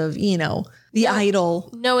source of, the idol.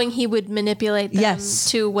 Knowing he would manipulate them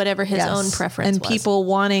to whatever his own preference and was. people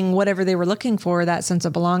wanting whatever they were looking for, that sense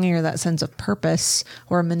of belonging or that sense of purpose,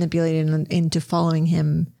 or manipulating them into following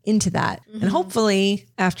him into that. And hopefully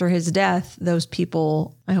after his death, those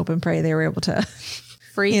people, I hope and pray they were able to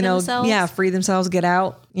free themselves. Yeah, free themselves, get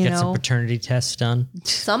out, Get some paternity tests done.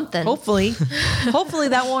 Something. Hopefully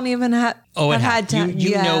that won't even have had to.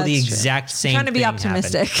 You know the exact same trying to be thing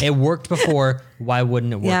optimistic. happened. It worked before. Why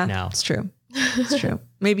wouldn't it work now? It's true. It's true.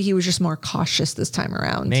 Maybe he was just more cautious this time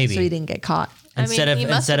around. Maybe. So he didn't get caught. Instead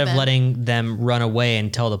of letting them run away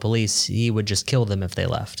and tell the police, he would just kill them if they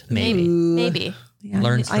left. Maybe. Yeah,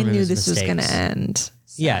 Learns from I knew his this mistakes. was going to end.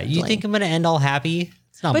 Yeah, you think I'm going to end all happy?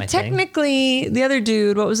 It's not my But thing. technically, the other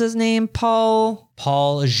dude, what was his name? Paul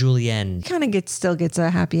Julien. kind of still gets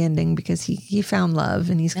a happy ending because he found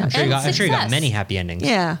love and he's got I'm sure he got success. many happy endings.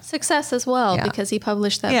 yeah. Success as well because he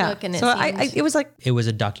published that book and it So seemed, it was like It was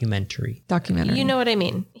a documentary. documentary. you know what I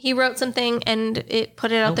mean. He wrote something and it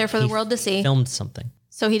put it out there for the world to see. Filmed something.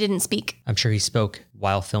 So he didn't speak. I'm sure he spoke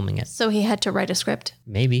while filming it. So he had to write a script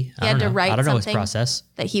Maybe. He had to write I don't know his something. process.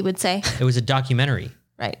 that he would say. It was a documentary.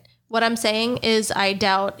 Right. What I'm saying is I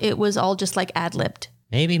doubt it was all just like ad-libbed.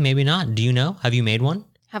 Maybe, maybe not. Do you know? Have you made one?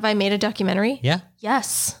 Have I made a documentary? Yeah.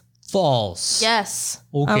 Yes. False. Yes.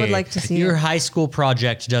 Okay. I would like to see your it. high school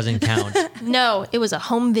project doesn't count. No, it was a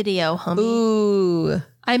home video, homie. Ooh.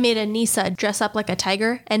 I made Anissa dress up like a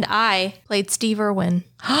tiger and I played Steve Irwin.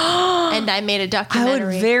 And I made a I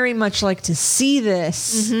documentary. would very much like to see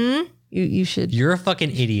this. Mm-hmm. You should. You're a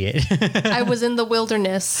fucking idiot. I was in the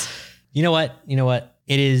wilderness. You know what?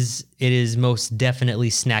 It is most definitely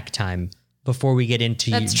snack time before we get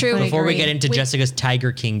into That's true. Before we agree. get into Jessica's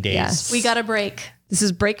Tiger King days. Yes. We got a break. This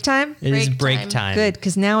is break time? It is Break break time. time. Good,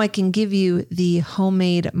 because now I can give you the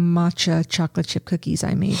homemade matcha chocolate chip cookies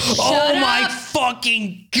I made. Oh my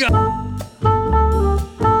fucking god.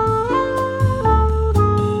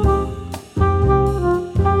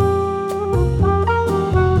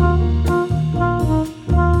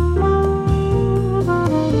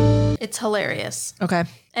 It's hilarious. Okay.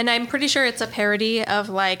 And I'm pretty sure it's a parody of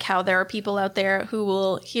like how there are people out there who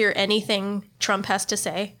will hear anything Trump has to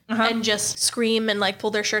say and just scream and like pull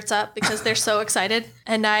their shirts up because they're so excited.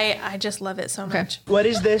 And I just love it so much. What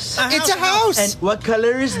is this? It's a house. And what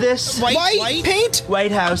color is this? White paint.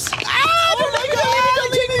 White House. Oh my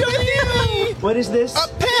God! Take me with you. What is this?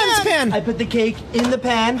 Pan. I put the cake in the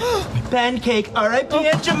pan. Pancake. R.I.P.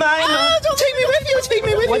 Aunt Jemima. Don't take me with you. Take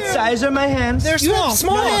me with What you. size are my hands? They're small.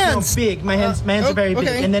 Small no, hands. No, big. My hands are very big.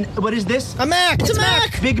 okay. And then what is this? A Mac. It's a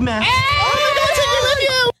Mac. Big Mac. Oh my God! Take me with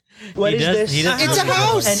you. What He is does- this? he does- It's a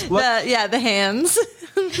house. And what? The hands.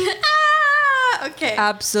 Ah, okay.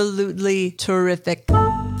 Absolutely terrific.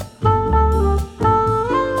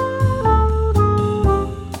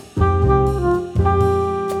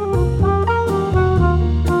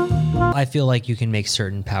 I feel like you can make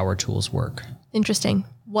certain power tools work. Interesting.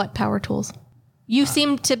 What power tools? You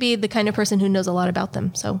seem to be the kind of person who knows a lot about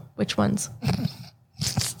them. So which ones?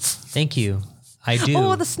 Thank you. I do.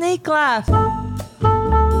 Oh, the snake laugh.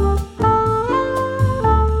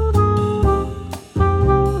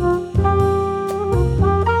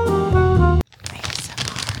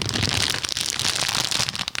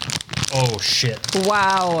 Oh shit.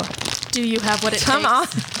 Wow. Do you have what it Come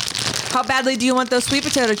takes? on. How badly do you want those sweet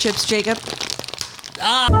potato chips, Jacob?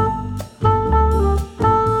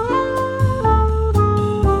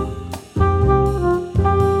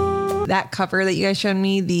 That cover that you guys showed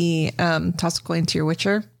me, the toss a coin to your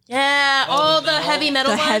Witcher, Yeah. Oh, the heavy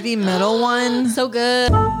metal the one. heavy metal one. So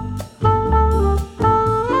good. I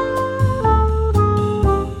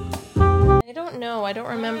don't know. I don't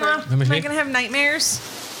remember. Let me Am I see. gonna have nightmares?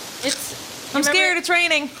 It's. I'm scared. It's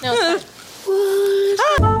raining. No, it's fine.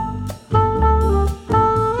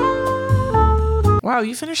 Wow,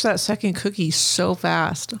 you finished that second cookie so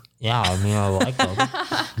fast. Yeah, I mean, I like them.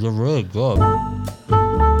 They're really good.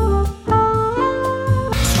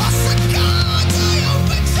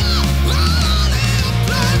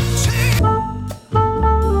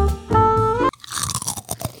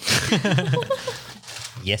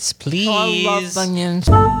 Yes, please. I love onions.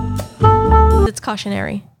 It's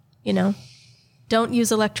cautionary. You know, don't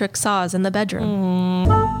use electric saws in the bedroom.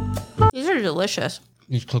 These are delicious.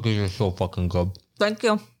 These cookies are so fucking good. Thank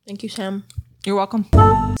you. Thank you, Sam. You're welcome.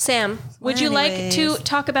 Sam, would you like to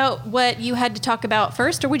talk about what you had to talk about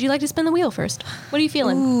first, or would you like to spin the wheel first? What are you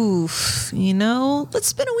feeling? Oof. Let's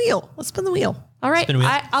spin a wheel. Let's spin the wheel. All right, Spin a wheel.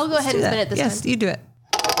 I'll go ahead and spin it this Yes, time. you do it.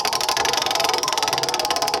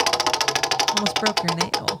 Almost broke your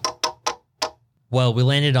nail. Well, we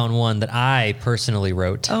landed on one that I personally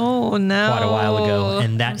wrote Oh, no. quite a while ago,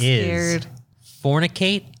 and that I'm is scared.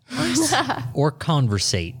 fornicate or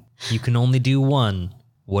conversate. You can only do one.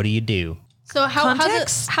 What do you do? So how's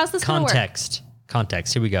Context? this going to work?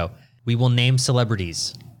 Context. Here we go. We will name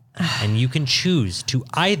celebrities, and you can choose to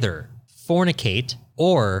either fornicate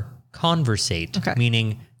or conversate, Okay.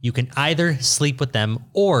 meaning you can either sleep with them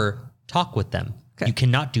or talk with them. Okay. You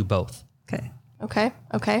cannot do both. Okay.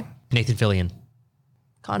 Okay. Nathan Fillion.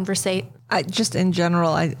 Conversate. I just in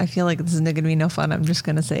general, I feel like this is going to be no fun. I'm just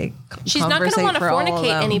going to say She's not going to want to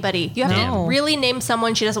fornicate anybody. You have No. to really name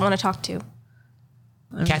someone she doesn't want to talk to.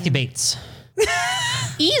 Kathy Bates.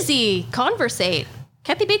 Easy. Conversate.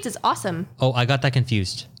 Kathy Bates is awesome. Oh, I got that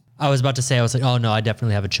confused. I was about to say, I was like, oh no, I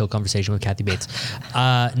definitely have a chill conversation with Kathy Bates.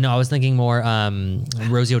 No, I was thinking more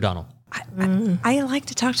Rosie O'Donnell. I like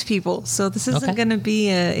to talk to people, so this isn't Okay. going to be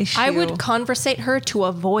an issue. I would conversate her to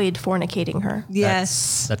avoid fornicating her.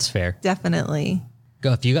 Yes, That's fair. definitely.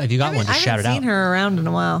 Go if you got one, just shout it I out. haven't seen her around in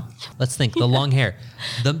a while. Let's think. The long hair,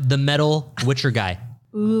 the metal Witcher guy,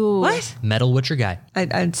 Ooh. What? metal Witcher guy.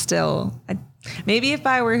 I'd maybe if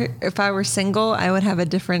I were single, I would have a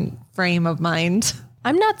different frame of mind.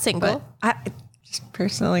 I'm not single. I just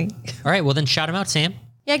personally All right, well then shout him out, Sam.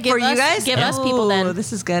 Yeah, give for us, you guys, give us people then.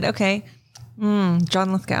 This is good. Okay,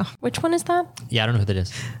 John Lithgow. Which one is that? Yeah, I don't know who that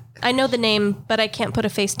is. I know the name, but I can't put a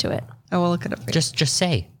face to it. I will look it up. For you. Just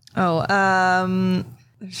say.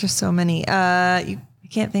 There's just so many. I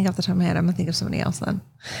can't think off the top of my head. I'm gonna think of somebody else then.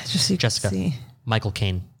 Just so you can Jessica. see. Michael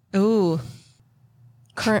Caine. Ooh,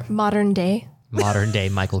 Current modern day Modern day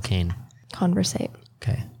Michael Caine. conversate.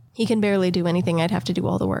 Okay. He can barely do anything. I'd have to do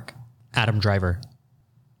all the work. Adam Driver.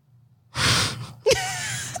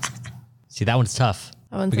 See, that one's tough.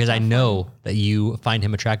 That one's a because I tough know that you find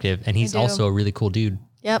him attractive, and he's do. also a really cool dude.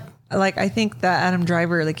 Yep. like I think that Adam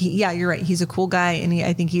Driver, like yeah, you're right. He's a cool guy, and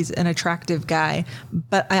I think he's an attractive guy.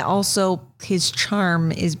 But I also his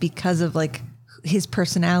charm is because of like his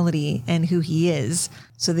personality and who he is.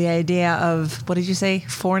 So the idea of what did you say,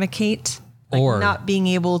 fornicate, like Or- not being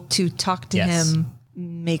able to talk to Yes. him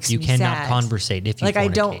makes You me cannot sad. conversate if you Like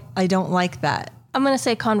fornicate. I don't like that. I'm going to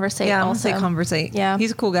say conversate Yeah, I'm also. gonna say conversate. Yeah.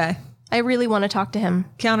 He's a cool guy. I really want to talk to him.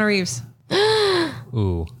 Keanu Reeves.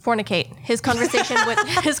 Ooh. Fornicate. His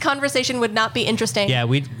conversation would not be interesting. Yeah,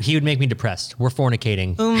 he would make me depressed. We're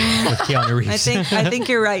fornicating with Keanu Reeves. I think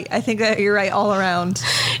you're right. I think that you're right all around.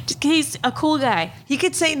 He's a cool guy. He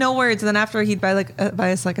could say no words, and then after he'd buy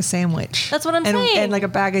us like a sandwich. That's what I'm and, saying. And like a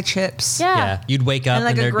bag of chips. Yeah. Yeah, you'd wake up And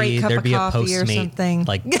like and, a great cup there'd of be a coffee or Postmate something.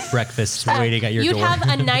 like breakfast waiting at your You'd door. have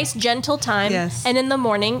a nice, gentle time. Yes. And in the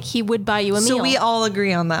morning, he would buy you a meal. So we all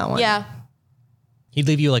agree on that one. Yeah. He'd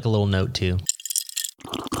leave you like a little note too.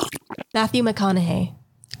 Matthew McConaughey.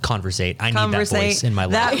 Conversate. I need that Conversate. voice in my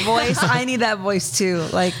life. That voice, I need that voice too.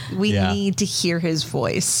 Like we Yeah. need to hear his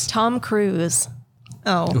voice. Tom Cruise.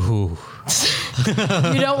 Oh. Ooh.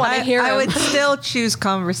 You don't want to hear him. I would still choose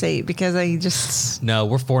conversate because I just No,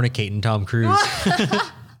 we're fornicating Tom Cruise.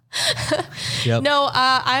 Yep. No,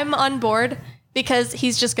 I'm on board because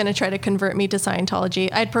he's just going to try to convert me to Scientology.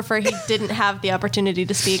 I'd prefer he didn't have the opportunity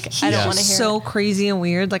to speak. I don't want to hear so it. crazy and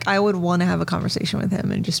weird. Like I would want to have a conversation with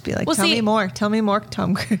him and just be like, Well, tell see- me more,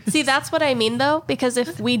 Tom Cruise. See, that's what I mean, though, because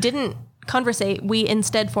if we didn't conversate, we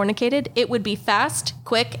instead fornicated, it would be fast,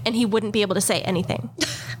 quick, and he wouldn't be able to say anything.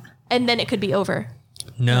 And then it could be over.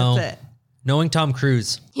 No. That's it. Knowing Tom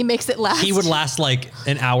Cruise, He makes it last. he would last like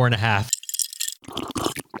an hour and a half.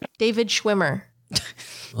 David Schwimmer.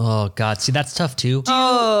 Oh God. See, that's tough too. Do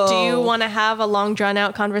you want to have a long,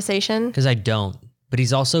 drawn-out conversation? Because I don't. But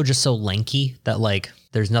he's also just so lanky that like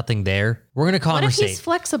there's nothing there. We're gonna What if conversate. he's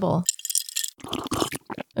flexible?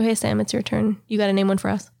 Okay, Sam, it's your turn. You got to name one for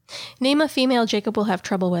us. Name a female Jacob will have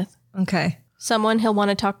trouble with. Okay. Someone he'll want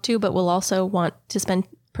to talk to, but will also want to spend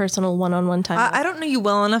personal one-on-one time with. I don't know you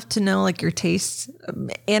well enough to know like your tastes.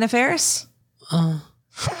 Anna Faris?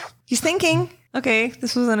 He's thinking. Okay,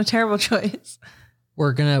 this wasn't a terrible choice.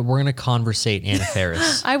 We're gonna conversate Anna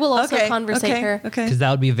Faris. I will also conversate her. Okay. Because that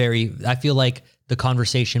would be I feel like the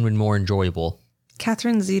conversation would be more enjoyable.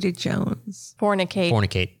 Catherine Zeta-Jones. Fornicate.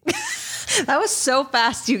 Fornicate. That was so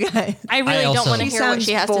fast, you guys. I really I don't also- want to She hear what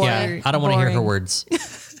she has to sounds say. Yeah, I don't want to hear her boring. words.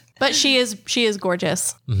 But she is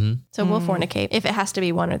gorgeous. So we'll fornicate if it has to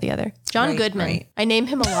be one or the other. John Right, Goodman. right. I name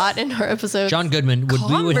him a lot in her episodes. John Goodman we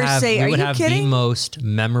would have Conversate. Are you the kidding? most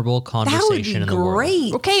memorable That conversation would be in the world.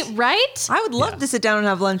 great. Okay, right? I would love to sit down and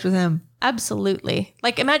have lunch with him. Absolutely.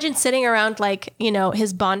 Like imagine sitting around like,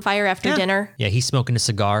 his bonfire after dinner. Yeah, he's smoking a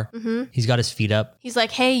cigar. He's got his feet up. He's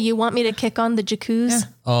like, hey, you want me to kick on the jacuzzi?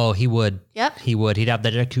 Oh, he would. Yep. He would. He'd have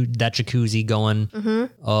that jacuzzi going.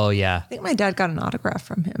 Oh, yeah. I think my dad got an autograph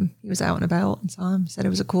from him. He was out and about and saw him. Said it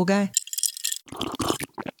was a cool guy.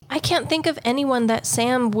 I can't think of anyone that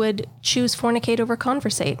Sam would choose fornicate over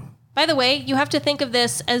conversate. By the way, you have to think of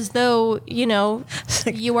this as though, you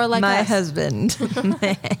are like my us. husband.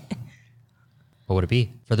 What would it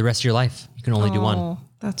be? For the rest of your life, you can only do one. Oh,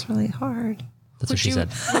 that's really hard. That's what she said.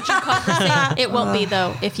 Would you conversate? It won't be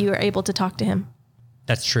though if you are able to talk to him.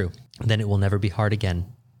 That's true. Then it will never be hard again.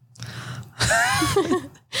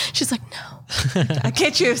 She's like, no. I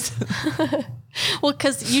can't choose. Well,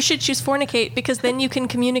 because you should choose fornicate because then you can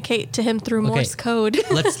communicate to him through Morse code.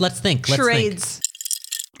 Let's think. Let's think. Charades.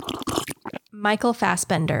 Michael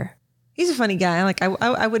Fassbender. He's a funny guy. Like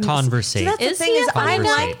I wouldn't Conversate. See, that's the Is thing he is a funny I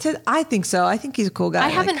guy? like to. I think so. I think he's a cool guy. I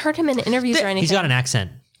haven't heard him in interviews or anything. He's got an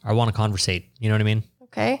accent. I want to conversate. You know what I mean?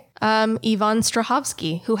 Okay. Yvonne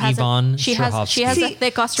Strahovski, who has Yvonne she has Strahovski. a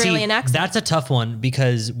thick Australian accent. That's a tough one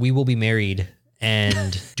because we will be married.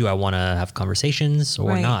 And do I want to have conversations or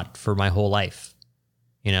Right. not for my whole life?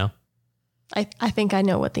 You know? I think I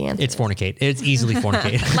know what the answer It's is. fornicate. It's easily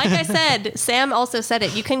fornicate. Like I said, Sam also said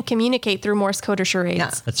it. You can communicate through Morse code or charades.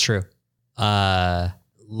 Yeah. That's true. Lana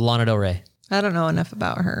Del Rey. I don't know enough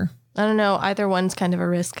about her. I don't know. Either one's kind of a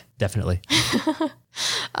risk. Definitely.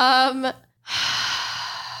 I'm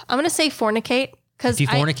going to say fornicate. If you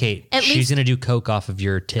fornicate, at she's least- going to do coke off of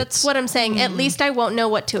your tits. That's what I'm saying. At least I won't know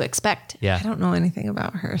what to expect. Yeah. I don't know anything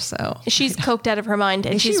about her, so She's coked out of her mind.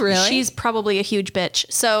 And Is she she's, really? she's probably a huge bitch.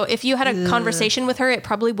 So if you had a conversation with her, it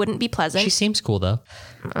probably wouldn't be pleasant. She seems cool though.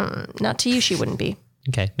 Not to you, she wouldn't be.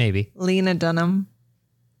 Okay, maybe. Lena Dunham.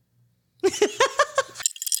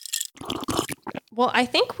 Well, I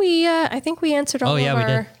think we answered all Oh, yeah, of we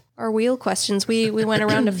did. our wheel questions. We went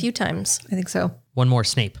around a few times. I think so. One more.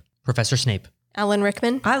 Snape. Professor Snape. Alan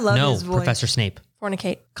Rickman, I love No, his voice. Professor Snape.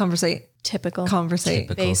 fornicate, Conversate. typical, Conversate.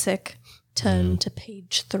 Typical. basic. Turn to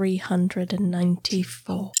page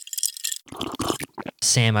 394.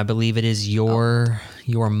 Sam, I believe it is your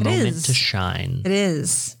moment is. to shine. It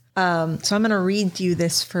is. So I'm going to read you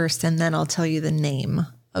this first, and then I'll tell you the name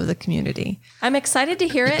of the community. I'm excited to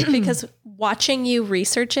hear it because watching you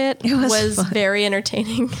research it was fun. very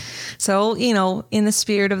entertaining. So, in the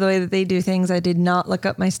spirit of the way that they do things, I did not look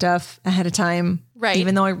up my stuff ahead of time. Right.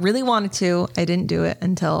 Even though I really wanted to, I didn't do it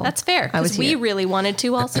until That's fair I was because we here. really wanted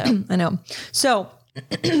to also. I know. So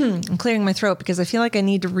I'm clearing my throat because I feel like I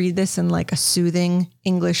need to read this in like a soothing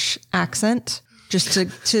English accent just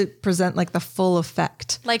to present like the full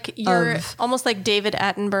effect. Like you're Of- almost like David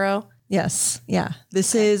Attenborough. Yes. Yeah.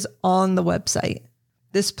 This is on the website.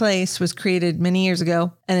 This place was created many years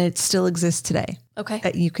ago and it still exists today Okay.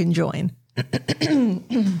 that you can join.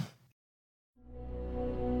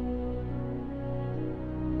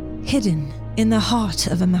 Hidden in the heart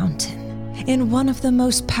of a mountain, in one of the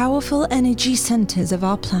most powerful energy centers of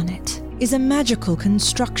our planet, is a magical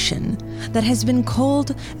construction that has been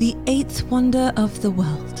called the eighth wonder of the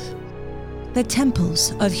world. The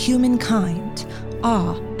temples of humankind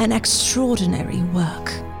are an extraordinary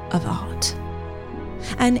work of art.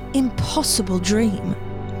 An impossible dream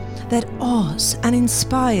that awes and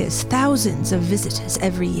inspires thousands of visitors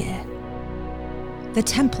every year. The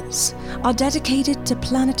temples are dedicated to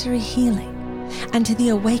planetary healing and to the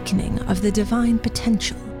awakening of the divine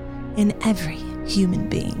potential in every human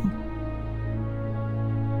being.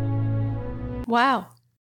 Wow.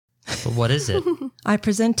 But what is it? I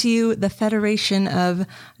present to you the Federation of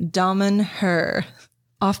Damen-Her,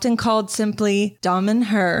 often called simply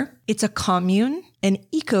Damen-Her. It's a commune, an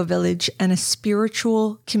eco-village, and a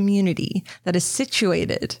spiritual community that is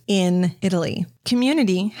situated in Italy.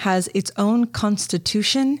 Community has its own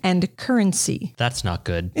constitution and currency. That's not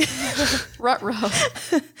good. Ruh-roh.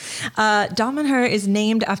 Damen-Her is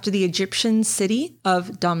named after the Egyptian city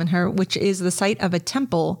of Damen-Her, which is the site of a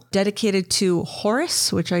temple dedicated to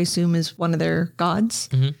Horus, which I assume is one of their gods.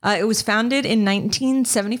 It was founded in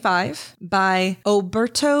 1975 by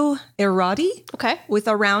Oberto Errati, Okay. with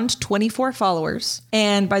around 24 followers.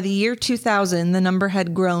 And by the year 2000, the number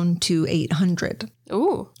had grown to 800.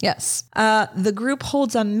 Ooh. Yes. The group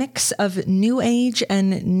holds a mix of New Age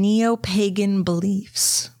and neo-pagan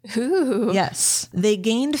beliefs. Ooh. Yes. They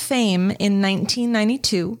gained fame in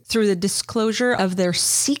 1992 through the disclosure of their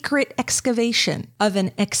secret excavation of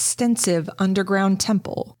an extensive underground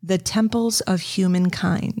temple, the Temples of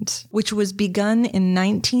Humankind, which was begun in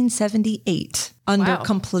 1978 under Wow.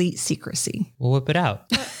 complete secrecy. We'll whip it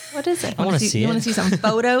out. What is it? I want to see You it. want to see some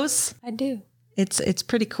photos? I do. It's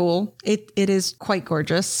pretty cool. It is quite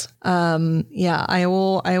gorgeous. Yeah, I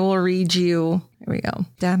will read you. Here we go.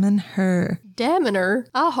 Damn her. Daminer.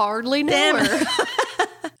 I hardly know her.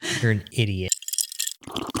 You're an idiot.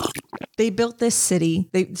 They built this city.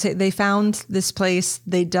 They found this place.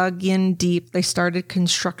 They dug in deep. They started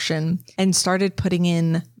construction and started putting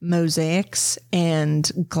in mosaics and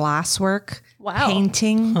glasswork. Wow.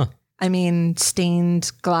 Painting. I mean,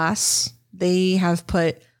 stained glass. They have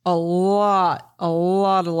put a lot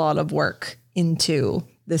of work into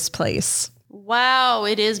this place, Wow,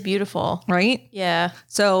 it is beautiful. right? Yeah.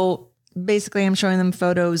 So basically, I'm showing them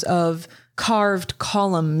photos of carved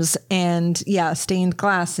columns and stained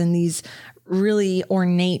glass and these really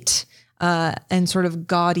ornate and sort of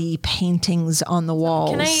gaudy paintings on the walls.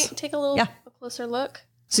 Can I take a Yeah. closer look?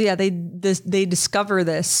 So they discover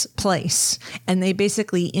this place and they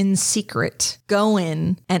basically in secret go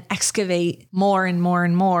in and excavate more and more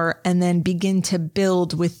and more and then begin to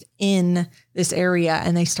build within this area,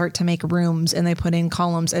 and they start to make rooms and they put in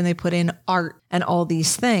columns and they put in art and all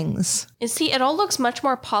these things. And see, it all looks much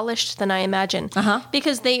more polished than I imagined.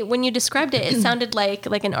 Because when you described it, it sounded like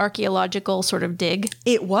an archaeological sort of dig.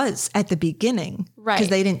 It was at the beginning. Right. Because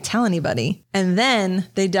they didn't tell anybody. And then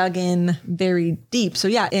they dug in very deep. So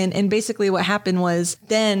and basically what happened was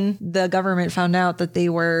then the government found out that they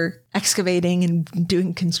were excavating and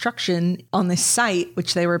doing construction on this site,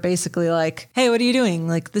 which they were basically like, hey, what are you doing?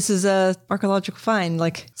 Like, this is a archaeological find.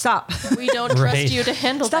 Like, stop. We don't trust Right. you to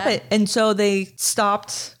handle Stop that. it. And so they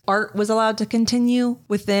stopped. Art was allowed to continue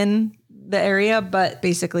within the area, but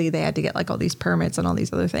basically they had to get like all these permits and all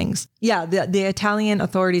these other things. Yeah, the Italian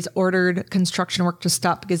authorities ordered construction work to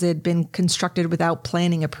stop because it had been constructed without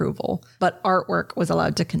planning approval, but artwork was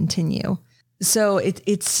allowed to continue. So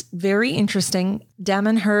it's very interesting.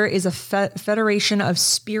 Damanhur is a federation of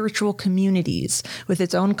spiritual communities with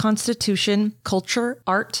its own constitution, culture,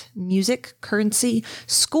 art, music, currency,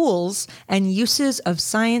 schools, and uses of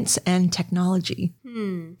science and technology.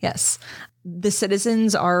 Yes. The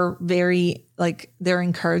citizens are very, they're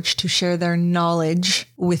encouraged to share their knowledge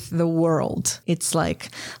with the world. It's like,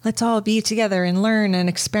 let's all be together and learn and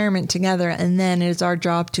experiment together. And then it is our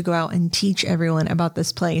job to go out and teach everyone about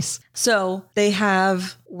this place. So they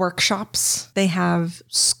have workshops, they have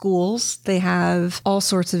schools, they have all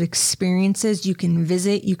sorts of experiences you can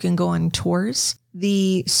visit, you can go on tours.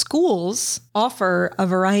 The schools offer a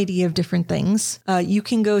variety of different things. You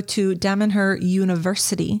can go to Damanhur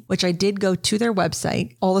University, which I did go to their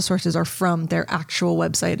website. All the sources are from their actual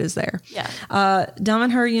website is there. Yeah.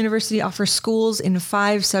 Damanhur University offers schools in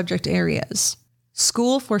 5 subject areas.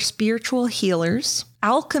 School for Spiritual Healers,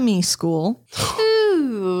 Alchemy School,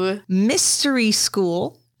 Ooh. Mystery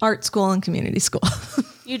School, Art School, and Community School.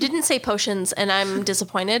 You didn't say potions, and I'm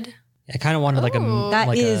disappointed. I kind of wanted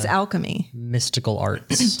That is alchemy. mystical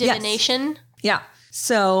arts. Divination. Yeah.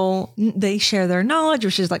 So they share their knowledge,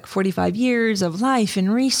 which is like 45 years of life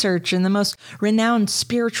and research in the most renowned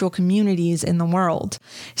spiritual communities in the world.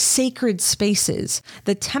 Sacred spaces,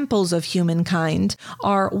 the temples of humankind,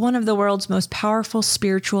 are one of the world's most powerful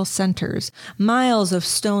spiritual centers, miles of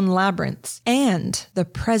stone labyrinths, and the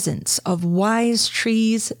presence of wise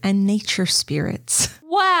trees and nature spirits.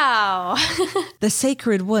 Wow. The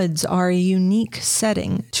sacred woods are a unique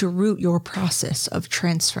setting to root your process of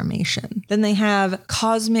transformation. Then they have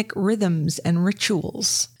cosmic rhythms and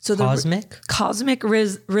rituals. So cosmic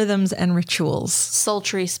rhythms and rituals.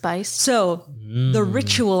 Sultry spice. So the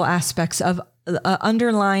ritual aspects of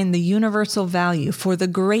underline the universal value for the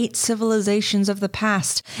great civilizations of the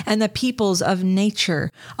past and the peoples of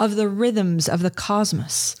nature, of the rhythms of the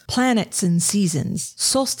cosmos, planets and seasons,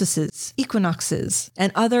 solstices, equinoxes,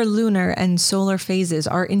 and other lunar and solar phases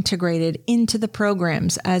are integrated into the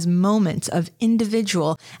programs as moments of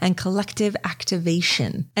individual and collective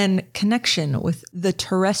activation and connection with the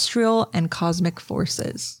terrestrial and cosmic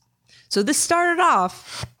forces. So this started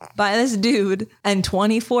off by this dude and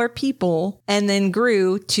 24 people and then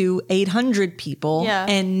grew to 800 people. Yeah.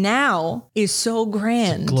 And now is so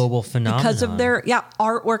grand. Global phenomenon. Because of their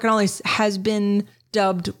artwork and all this has been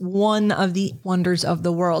dubbed one of the wonders of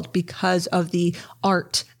the world because of the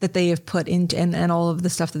art that they have put into and all of the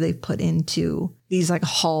stuff that they've put into these like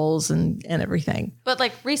halls and everything. But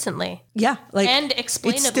like recently. Yeah. Like, and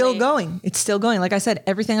explainably. It's still going. It's still going. Like I said,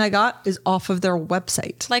 everything I got is off of their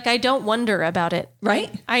website. Like I don't wonder about it.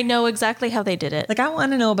 Right? I know exactly how they did it. Like I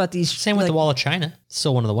want to know about these. Same with the Wall of China.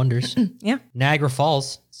 Still one of the wonders. Yeah. Niagara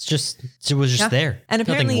Falls. It was just there. And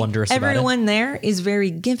apparently nothing wondrous about it. everyone there is very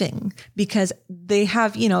giving because they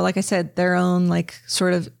have, you know, like I said, their own like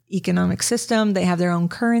sort of economic system. They have their own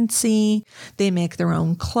currency. They make their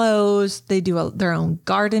own clothes. They do their own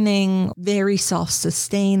gardening, very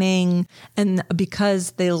self-sustaining. And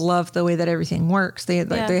because they love the way that everything works, they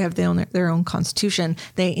have their own constitution.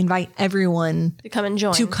 They invite everyone to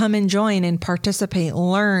come and join and participate,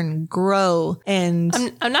 learn, grow. And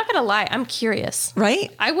I'm not going to lie. I'm curious.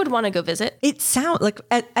 Right? I would want to go visit. It sounds like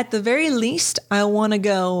at the very least, I want to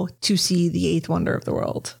go to see the eighth wonder of the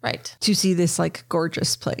world. Right. To see this like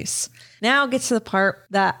gorgeous place. Now gets to the part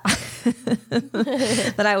that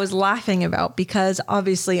that I was laughing about because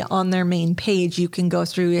obviously on their main page, you can go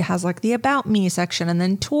through, it has like the about me section and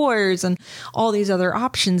then tours and all these other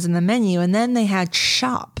options in the menu. And then they had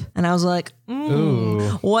shop and I was like,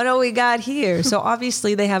 what do we got here? So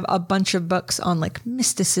obviously they have a bunch of books on like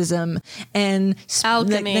mysticism and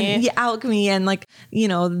alchemy, alchemy and like, you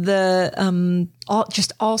know, the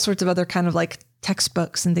all sorts of other kind of like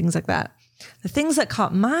textbooks and things like that. The things that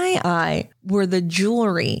caught my eye were the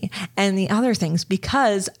jewelry and the other things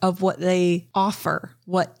because of what they offer,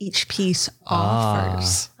 what each piece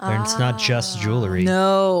offers. It's not just jewelry.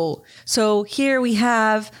 No. So here we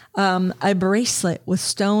have a bracelet with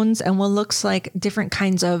stones and what looks like different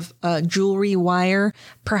kinds of jewelry wire,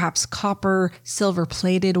 perhaps copper, silver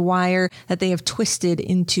plated wire that they have twisted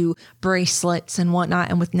into bracelets and whatnot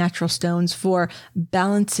and with natural stones for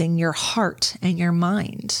balancing your heart and your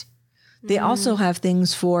mind. They also have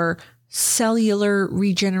things for cellular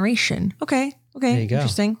regeneration. Okay. There you go.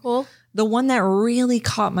 Interesting. Cool. The one that really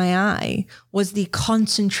caught my eye was the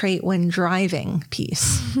concentrate when driving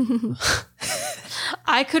piece.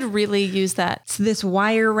 I could really use that. It's this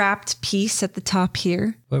wire wrapped piece at the top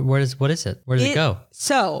here. What is it? Where does it go?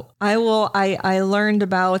 So I learned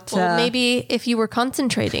about maybe if you were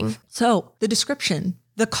concentrating. So the description.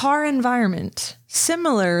 The car environment,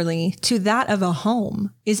 similarly to that of a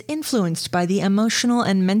home, is influenced by the emotional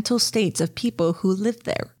and mental states of people who live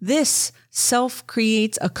there. This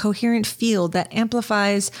self-creates a coherent field that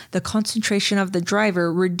amplifies the concentration of the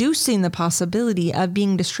driver, reducing the possibility of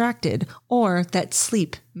being distracted or that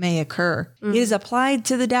sleep may occur. It is applied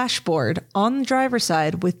to the dashboard on the driver's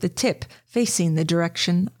side with the tip facing the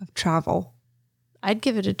direction of travel. I'd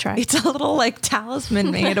give it a try. It's a little like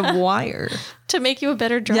talisman made of wire. To make you a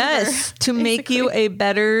better driver. Yes, to make you a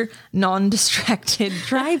better non-distracted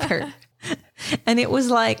driver. And it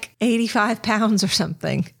was like 85 pounds or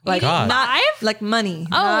something. Like God. not like money.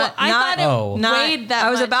 I thought it weighed that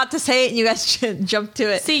I was much. about to say it and you guys jumped to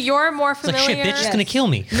it. See, you're more It's like, familiar. shit, bitch, it's going to kill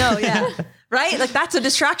me. No, yeah. Right? Like that's a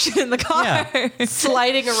distraction in the car. Yeah.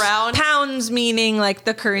 Sliding around. Pounds meaning like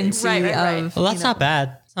the currency Right. of. Well, that's not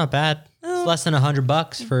bad. It's not bad. It's less than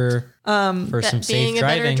 $100 for some Being safe a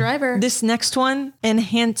better driving. driver. This next one,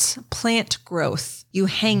 enhance plant growth. You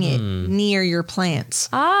hang it near your plants.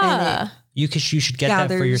 And it You should get that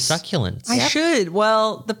for your gathers- succulents. I should.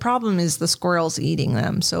 Well, the problem is the squirrels eating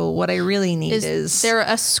them. So what I really need is there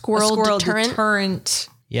a squirrel deterrent?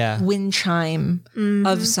 Yeah. wind chime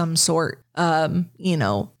of some sort.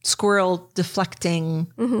 Squirrel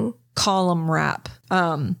deflecting column wrap.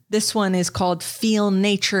 This one is called Feel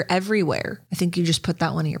Nature Everywhere. I think you just put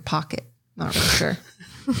that one in your pocket. Not really sure.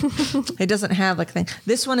 It doesn't have like a thing.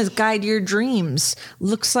 This one is Guide Your Dreams.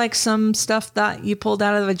 Looks like some stuff that you pulled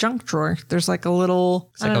out of a junk drawer. There's like a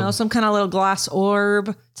little, some kind of little glass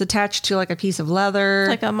orb. It's attached to like a piece of leather.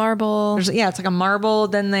 Like a marble. It's like a marble.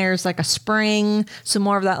 Then there's like a spring. Some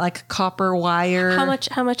more of that like copper wire. How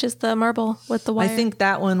much is the marble with the wire? I think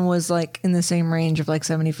that one was like in the same range of like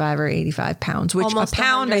 75 or 85 pounds, which Almost a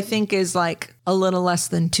pound 100. I think is like a little less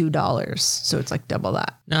than $2. So it's like double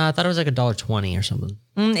that. No, I thought it was like $1.20 or something.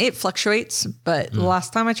 It fluctuates, but the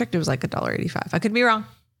last time I checked, it was like $1.85. I could be wrong.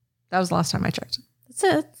 That was the last time I checked. It's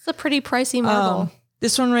a pretty pricey marble.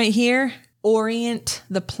 This one right here, Orient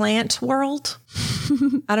the Plant World.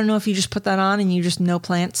 I don't know if you just put that on and you just know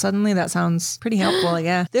plants suddenly. That sounds pretty helpful, I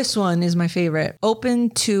guess. This one is my favorite.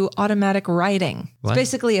 Open to automatic writing. What? It's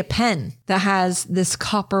basically a pen that has this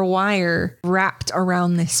copper wire wrapped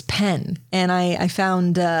around this pen. And I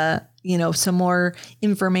found some more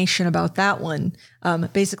information about that one.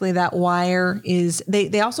 Basically that wire is,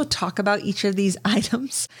 they also talk about each of these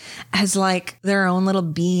items as like their own little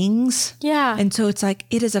beings. Yeah. And so it's like,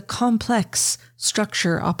 it is a complex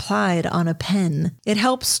structure applied on a pen. It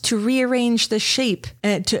helps to rearrange the shape,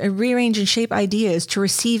 rearrange and shape ideas, to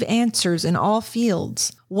receive answers in all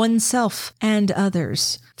fields, oneself and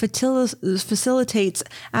others. Facilitates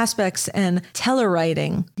aspects and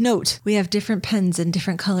telewriting. Note, we have different pens in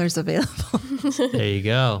different colors available. There you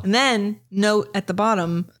go. And then note at the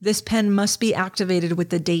bottom, this pen must be activated with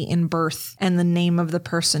the date and birth and the name of the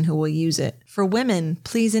person who will use it. For women,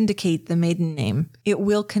 please indicate the maiden name. It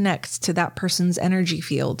will connect to that person's energy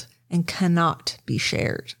field and cannot be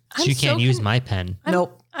shared. So you can't use my pen.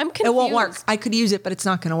 Nope. I'm confused. It won't work. I could use it, but it's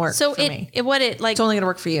not going to work So for me. it It's only going to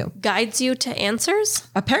work for you. guides you to answers?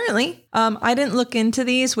 Apparently. I didn't look into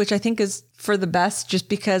these, which I think is for the best, just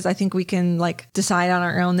because I think we can like decide on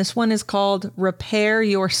our own. This one is called Repair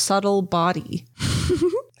Your Subtle Body.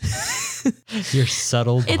 Your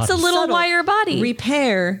subtle body. It's a little Subtle. wire body.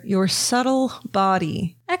 Repair your subtle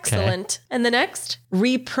body. Excellent. And the next?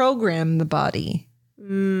 Reprogram the body.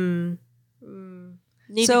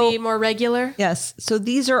 Need So- to be more regular? Yes. So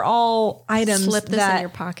these are all items Slip this that in your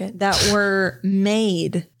pocket. that were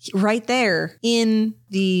made right there in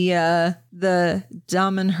the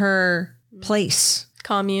Dom and Her place.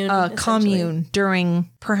 Commune. essentially. Commune during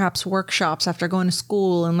perhaps workshops after going to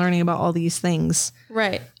school and learning about all these things.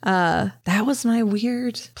 Right. That was my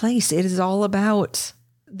weird place. It is all about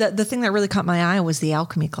the thing that really caught my eye was the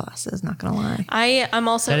alchemy classes, not gonna lie. I'm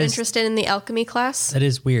also That is- interested in the alchemy class. That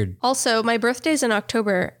is weird. Also, my birthday's in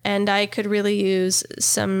October, and I could really use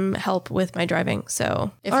some help with my driving.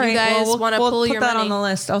 So if you guys want to pull put your that money, on the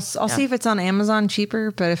list. I'll see if it's on Amazon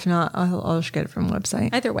cheaper, but if not, I'll just get it from a website.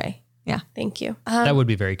 either way. Yeah. Thank you. That would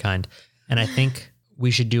be very kind. And I think we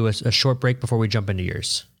should do a short break before we jump into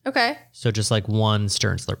yours. Okay. So just like one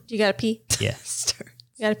stern slurp. You got to pee? Yeah.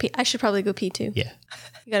 You got to pee? I should probably go pee too. Yeah.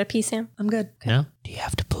 You got to pee, Sam? I'm good. No? Do you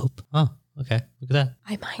have to poop? Oh, okay. Look at that.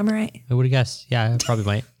 I might. I'm all right. Who would have guessed? Yeah, I probably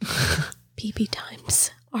might. Pee-pee times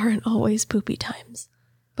aren't always poopy times,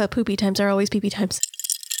 but poopy times are always pee-pee times.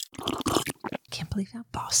 Can't believe how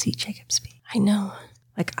bossy Jacob's being. I know.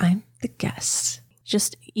 Like, I'm the guest.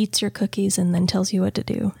 Just eats your cookies and then tells you what to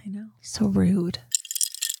do. I know. So rude.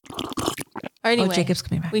 Anyway, Jacob's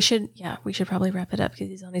coming back. We should probably wrap it up because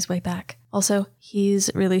he's on his way back. Also,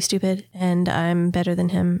 he's really stupid and I'm better than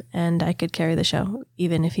him and I could carry the show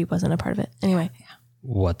even if he wasn't a part of it. Anyway.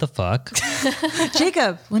 What the fuck?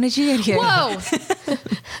 Jacob, when did you get here? Whoa!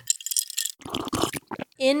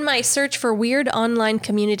 In my search for weird online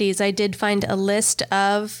communities, I did find a list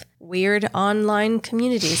of weird online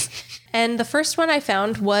communities. And the first one I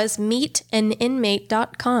found was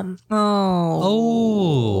meetaninmate.com.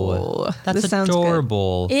 Oh, that's this sounds good.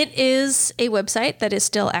 adorable. It is a website that is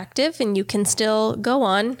still active and you can still go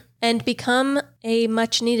on and become a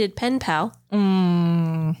much needed pen pal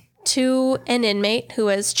to an inmate who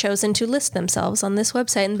has chosen to list themselves on this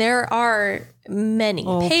website. And there are many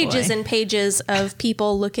pages boy. and pages of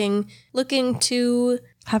people looking to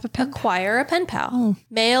Have a pen. acquire a pen pal,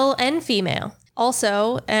 male and female.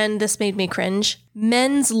 Also, and this made me cringe,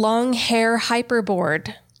 men's long hair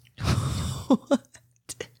hyperboard.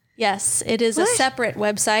 Yes, it is a separate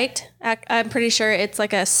website. I'm pretty sure it's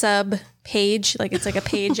like a sub page, like it's like a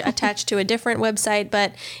page attached to a different website,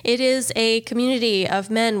 but it is a community of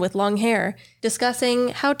men with long hair discussing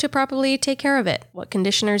how to properly take care of it, what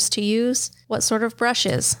conditioners to use, what sort of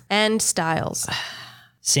brushes, and styles.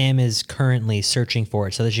 Sam is currently searching for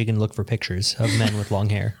it so that she can look for pictures of men with long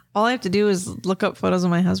hair. All I have to do is look up photos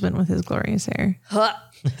of my husband with his glorious hair.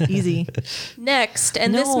 Easy. Next,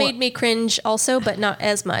 and this No. made me cringe also, but not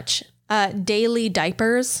as much. Daily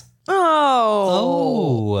diapers.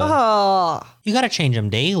 Oh. You got to change them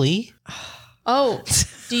daily. Oh,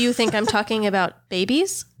 do you think I'm talking about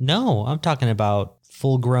babies? No, I'm talking about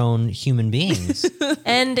full-grown human beings.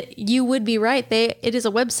 And you would be right. It is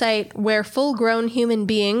a website where full-grown human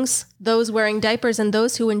beings, those wearing diapers and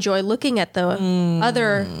those who enjoy looking at the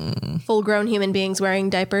other full-grown human beings wearing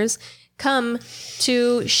diapers, come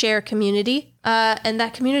to share community. And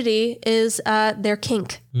that community is their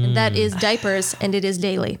kink. And that is diapers, and it is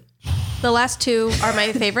daily. The last two are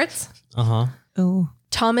my favorites. Uh-huh. Oh.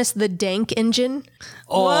 Thomas the Dank Engine.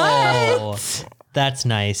 Oh, that's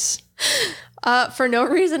nice. For no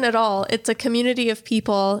reason at all. It's a community of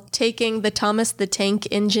people taking the Thomas the Tank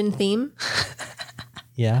Engine theme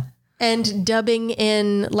Yeah. and dubbing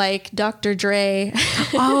in like Dr. Dre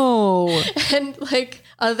Oh. and like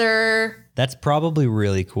other That's probably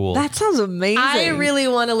really cool. That sounds amazing. I really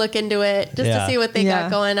want to look into it just to see what they got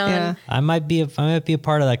going on. Yeah. I might be a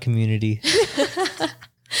part of that community.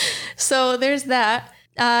 So there's that.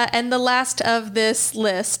 And the last of this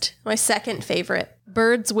list, my second favorite,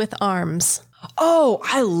 birds with arms. Oh,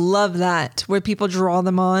 I love that. Where people draw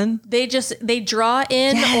them on. They draw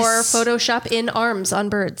in or Photoshop in arms on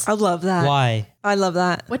birds. I love that. Why? I love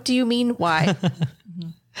that. What do you mean? Why?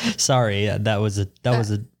 Sorry, that was a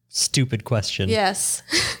stupid question. Yes.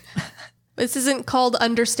 This isn't called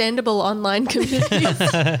understandable online communities.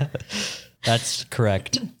 That's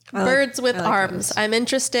correct. Birds with arms. those. I'm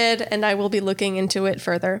interested and I will be looking into it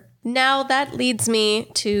further. Now that leads me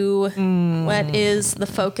to what is the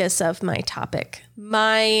focus of my topic.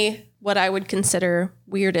 What I would consider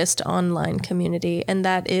weirdest online community, and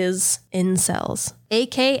that is incels,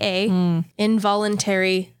 aka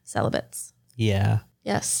involuntary celibates. Yeah,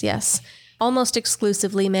 Yes. Almost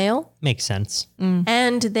exclusively male, makes sense.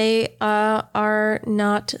 and they are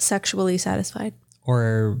not sexually satisfied.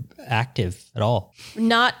 Or active at all.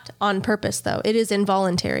 Not on purpose, though. It is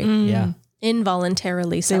involuntary. Yeah.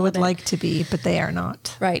 Involuntarily They celibate. would like to be, but they are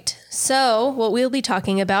not. Right. So, what we'll be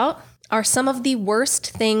talking about are some of the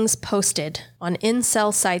worst things posted on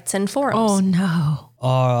incel sites and forums. Oh no.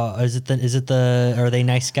 Are they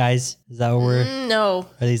nice guys? Is that what No.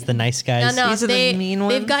 are these the nice guys? No, These are the mean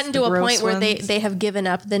they've ones, gotten to the a gross point where ones? they have given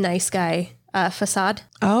up the nice guy facade.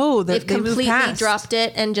 Oh, They've they moved completely past. dropped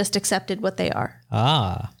it and just accepted what they are.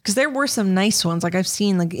 Because there were some nice ones. Like I've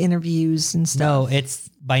seen like interviews and stuff. No, it's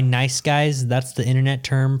by nice guys. That's the internet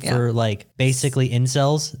term for like basically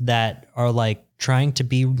incels that are like trying to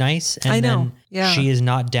be nice. And I know. then Yeah. she is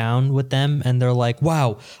not down with them. And they're like,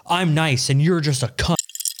 wow, I'm nice and you're just a cunt.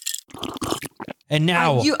 And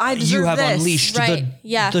now I you deserve have this. unleashed Right,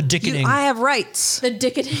 yeah. the dickening. I have rights. The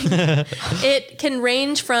dicketing. It can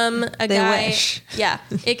range from a guy. wish. Yeah.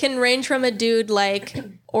 It can range from a dude like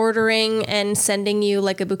ordering and sending you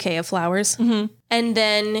like a bouquet of flowers. Mm-hmm. And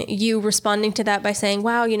then you responding to that by saying,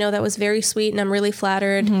 wow, that was very sweet and I'm really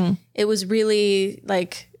flattered. Mm-hmm. It was really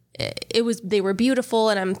like, they were beautiful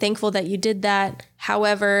and I'm thankful that you did that.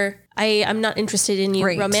 However, I'm not interested in you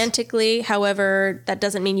Great. romantically. However, that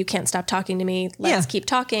doesn't mean you can't stop talking to me. Let's keep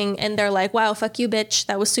talking. And they're like, wow, fuck you, bitch.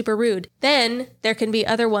 That was super rude. Then there can be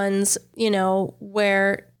other ones,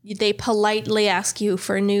 where they politely ask you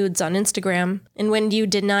for nudes on Instagram. And when you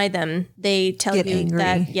deny them, they tell Get you angry.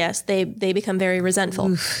 that, yes, they become very resentful.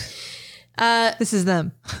 This is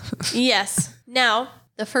them. Yes. Now,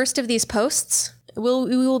 the first of these posts, we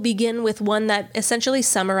will begin with one that essentially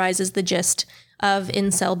summarizes the gist of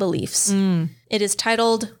incel beliefs. It is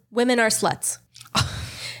titled, Women Are Sluts.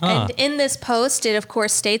 And in this post, it of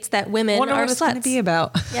course states that women Wonder are what it's going to sluts. be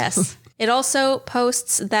about. Yes. It also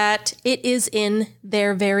posts that it is in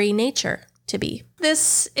their very nature to be.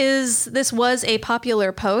 This was a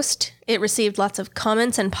popular post. It received lots of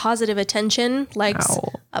comments and positive attention, likes,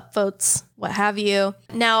 upvotes, what have you.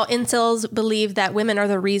 Now, incels believe that women are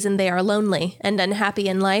the reason they are lonely and unhappy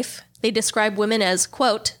in life. They describe women as,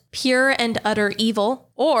 quote, pure and utter evil,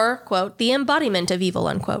 or, quote, the embodiment of evil,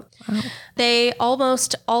 unquote. Wow. They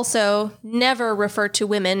almost also never refer to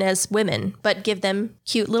women as women, but give them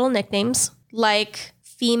cute little nicknames like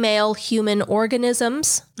female human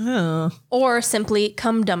organisms or simply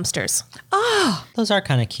cum dumpsters. Those are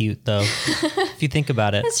kind of cute though, if you think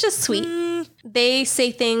about it. It's just sweet. They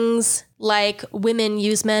say things like women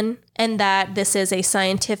use men and that this is a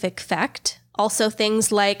scientific fact. Also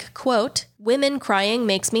things like, quote, women crying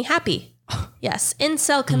makes me happy. Yes,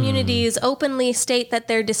 incel communities openly state that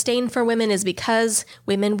their disdain for women is because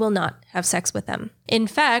women will not have sex with them. In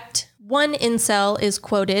fact, one incel is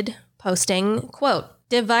quoted posting, quote,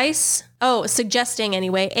 suggesting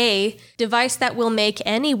anyway, a device that will make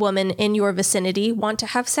any woman in your vicinity want to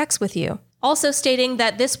have sex with you. Also stating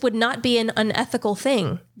that this would not be an unethical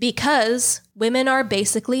thing because women are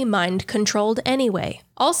basically mind-controlled anyway.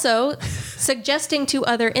 Also, suggesting to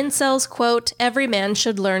other incels, quote, every man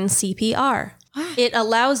should learn CPR. It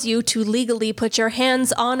allows you to legally put your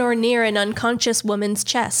hands on or near an unconscious woman's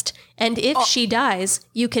chest. And if she dies,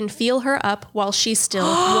 you can feel her up while she's still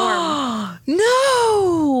warm.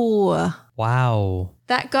 No. Wow.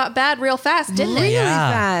 That got bad real fast, didn't it? Really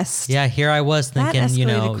Yeah. fast. Yeah, here I was thinking, escalated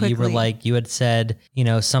you were quickly. like, you had said,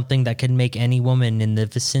 something that could make any woman in the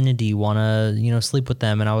vicinity want to, sleep with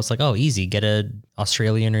them. And I was like, oh, easy. Get a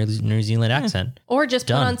Australian or New Zealand accent. Or just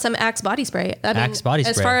Done. put on some Axe body spray. I mean, Axe body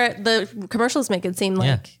as spray. far as the commercials make it seem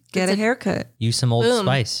like Get a haircut. Use some Old Boom.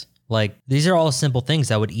 Spice. Like, these are all simple things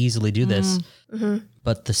that would easily do this.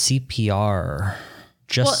 But the CPR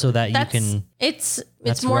just so that you that's- can It's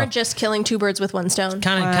That's more rough. just killing two birds with one stone.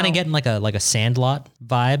 kind of getting like a Sandlot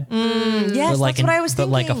vibe. Yes, but like that's what I was but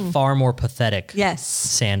thinking. like a far more pathetic Yes.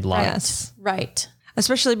 Sandlot. Yes. Right.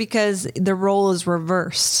 Especially because the role is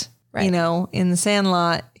reversed. Right. You know, in the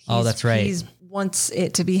Sandlot, that's right. He wants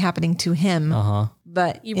it to be happening to him.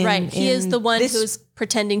 But Right. He is the one who's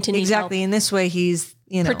pretending to need exactly help. in this way. He's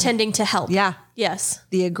Pretending to help. Yeah, Yes.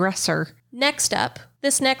 the aggressor. Next up,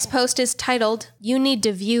 this next post is titled, "You Need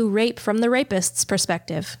to View Rape from the Rapist's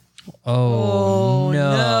Perspective." Oh,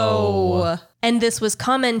 no. And this was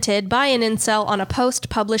commented by an incel on a post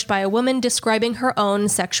published by a woman describing her own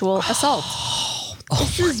sexual assault.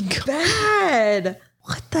 This is bad.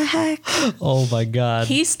 What the heck? Oh my God.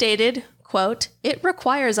 He stated, quote, "It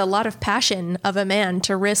requires a lot of passion of a man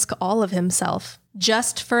to risk all of himself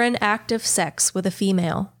just for an act of sex with a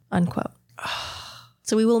female," unquote.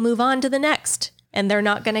 So we will move on to the next, and they're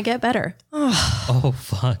not going to get better. Oh,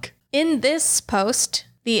 fuck. In this post,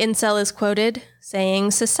 the incel is quoted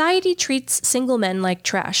saying, "Society treats single men like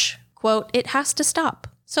trash. Quote, it has to stop.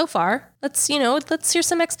 So far, let's hear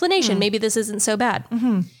some explanation. Maybe this isn't so bad."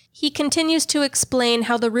 He continues to explain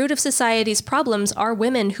how the root of society's problems are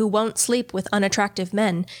women who won't sleep with unattractive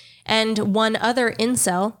men. And one other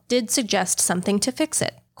incel did suggest something to fix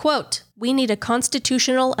it. Quote, "We need a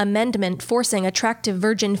constitutional amendment forcing attractive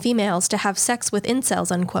virgin females to have sex with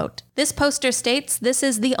incels," unquote. This poster states this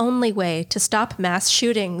is the only way to stop mass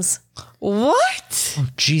shootings. What? Oh,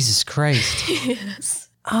 Jesus Christ.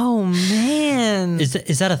 Oh man.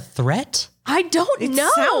 Is that a threat? I don't It know.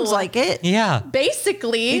 sounds like it. Yeah.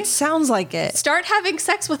 Basically, It sounds like it. start having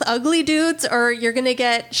sex with ugly dudes or you're going to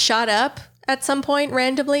get shot up at some point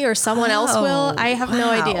randomly or someone else will. I have no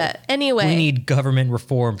wow. idea. Anyway. We need government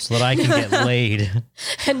reform so that I can get laid.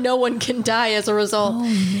 And no one can die as a result.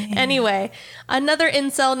 Anyway, another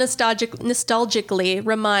incel nostalgically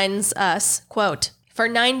reminds us, quote, "For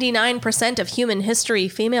 99% of human history,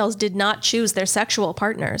 females did not choose their sexual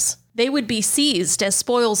partners. They would be seized as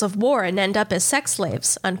spoils of war and end up as sex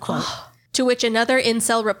slaves," unquote. To which another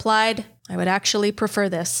incel replied, "I would actually prefer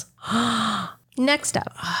this." Next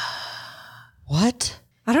up. What?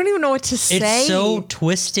 I don't even know what to say. It's so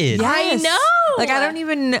twisted. I know. Like I don't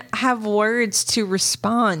even have words to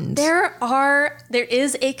respond. There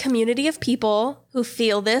is a community of people who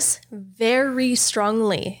feel this very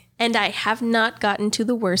strongly, and I have not gotten to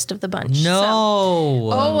the worst of the bunch.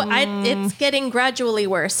 No. It's getting gradually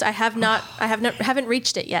worse. I haven't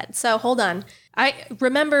reached it yet. So hold on. I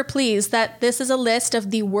remember, please, that this is a list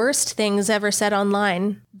of the worst things ever said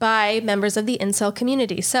online by members of the incel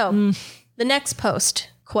community. So the next post,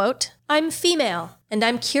 quote, "I'm female and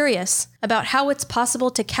I'm curious about how it's possible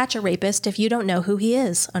to catch a rapist if you don't know who he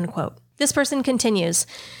is," unquote. This person continues,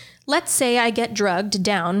 "Let's say I get drugged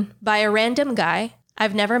down by a random guy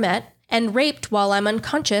I've never met and raped while I'm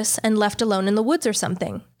unconscious and left alone in the woods or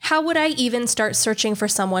something. How would I even start searching for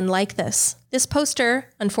someone like this?" This poster,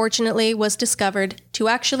 unfortunately, was discovered to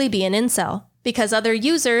actually be an incel because other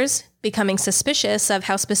users, becoming suspicious of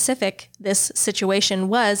how specific this situation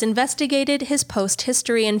was, investigated his post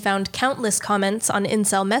history and found countless comments on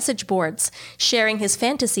incel message boards, sharing his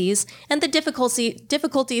fantasies and the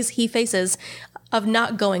difficulties he faces of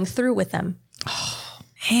not going through with them.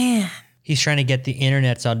 Man. He's trying to get the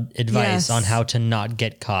internet's advice Yes. on how to not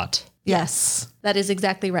get caught. Yes. That is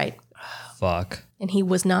exactly right. Fuck. And he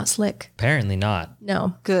was not slick. Apparently not.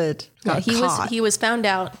 No. Good. Yeah, Got he caught. was found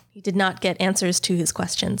out. He did not get answers to his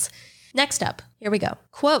questions. Next up, here we go.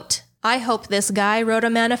 Quote, "I hope this guy wrote a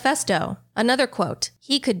manifesto." Another quote,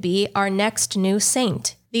 "He could be our next new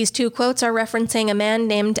saint." These two quotes are referencing a man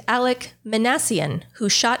named Alec Minassian, who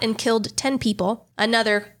shot and killed 10 people.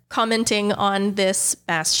 Another commenting on this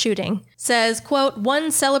mass shooting says, quote, "One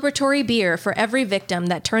celebratory beer for every victim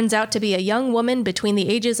that turns out to be a young woman between the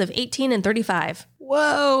ages of 18 and 35.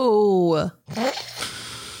 Whoa.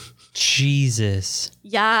 Jesus.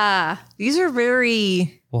 Yeah. These are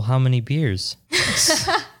very. Well, how many beers?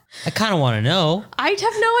 I kind of want to know. I'd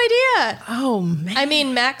have no idea. Oh man. I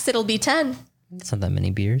mean, max, it'll be 10. It's not that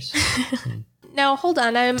many beers. Now, hold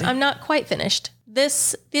on. I'm not quite finished.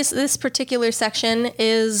 This particular section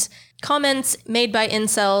is comments made by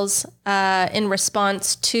incels in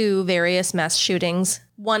response to various mass shootings.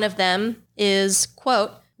 One of them is,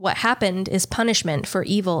 quote, "What happened is punishment for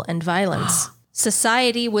evil and violence.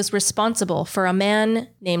 Society was responsible for a man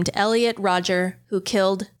named Elliot Rodger who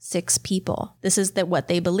killed 6 people." This is what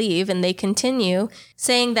they believe, and they continue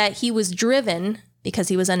saying that he was driven because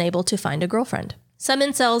he was unable to find a girlfriend. Some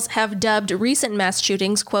incels have dubbed recent mass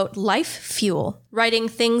shootings, quote, "life fuel," writing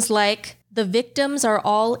things like, the victims are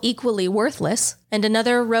all equally worthless. And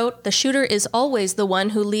another wrote, the shooter is always the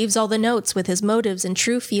one who leaves all the notes with his motives and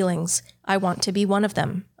true feelings. I want to be one of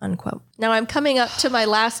them, unquote. Now I'm coming up to my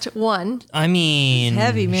last one. I mean, It's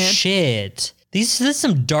heavy, man. Shit. This is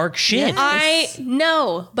some dark shit. I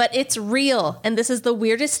know, but it's real. And this is the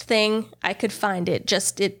weirdest thing I could find.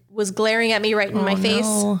 It was glaring at me right in my face.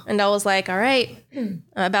 And I was like, all right, I'm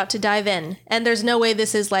about to dive in. And there's no way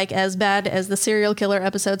this is like as bad as the serial killer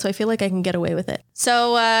episode. So I feel like I can get away with it.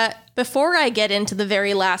 So before I get into the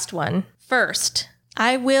very last one, first,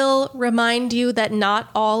 I will remind you that not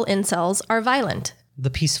all incels are violent. The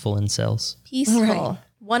peaceful incels. Peaceful. Right.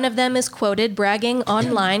 One of them is quoted bragging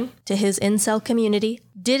online to his incel community,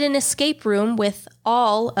 did an escape room with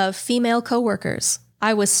all of female coworkers.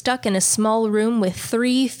 I was stuck in a small room with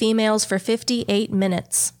 3 females for 58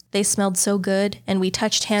 minutes. They smelled so good and we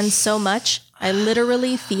touched hands so much, I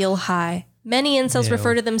literally feel high. Many incels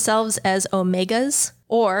refer to themselves as omegas,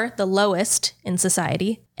 or the lowest in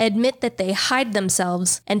society, admit that they hide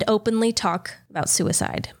themselves and openly talk about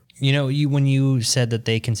suicide. You know, when you said that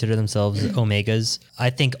they consider themselves omegas,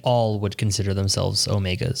 I think all would consider themselves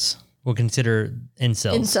omegas. Would consider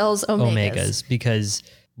incels omegas because,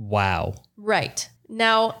 wow. Right.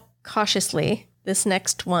 Now, cautiously, this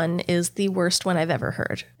next one is the worst one I've ever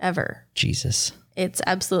heard, ever. Jesus. It's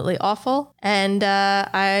absolutely awful. And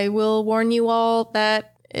I will warn you all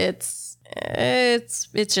that it's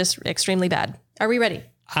just extremely bad. Are we ready?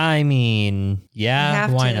 I mean,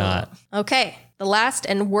 yeah, why not? Okay. The last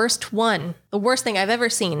and worst one, the worst thing I've ever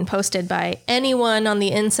seen posted by anyone on the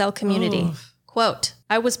incel community. Quote,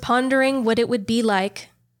 I was pondering what it would be like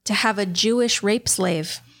to have a Jewish rape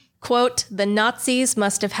slave. Quote, the Nazis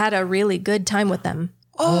must have had a really good time with them.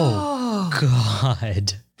 Oh,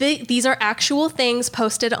 God. These are actual things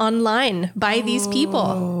posted online by these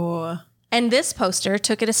people. And this poster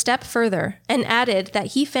took it a step further and added that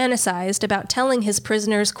he fantasized about telling his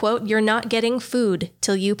prisoners, quote, you're not getting food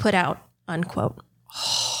till you put out, unquote.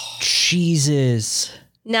 Jesus.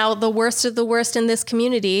 Now, the worst of the worst in this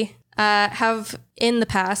community have in the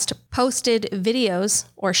past posted videos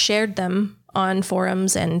or shared them on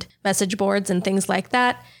forums and message boards and things like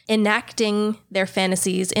that, enacting their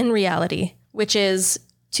fantasies in reality, which is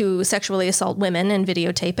to sexually assault women and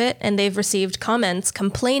videotape it. And they've received comments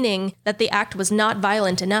complaining that the act was not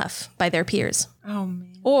violent enough by their peers. Oh,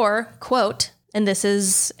 man. Or, quote, and this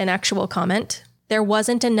is an actual comment, there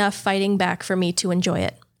wasn't enough fighting back for me to enjoy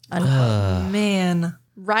it, unquote. Man.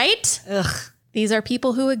 Right? Ugh. These are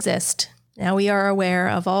people who exist. Now we are aware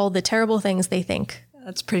of all the terrible things they think.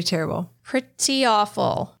 That's pretty terrible. Pretty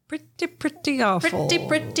awful. Pretty awful.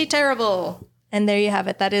 Pretty terrible. And there you have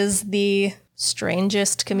it. That is the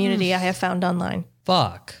strangest community I have found online.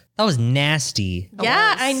 Fuck. That was nasty.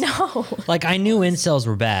 Yeah, I know. Like, I knew incels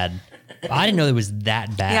were bad. But I didn't know it was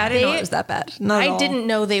that bad. Yeah, I didn't know it was that bad. Not at all. I didn't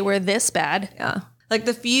know they were this bad. Yeah.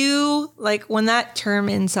 Like when that term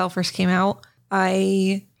incel first came out,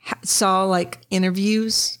 I saw like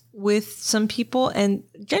interviews with some people and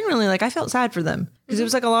genuinely like I felt sad for them because it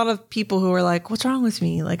was like a lot of people who were like, what's wrong with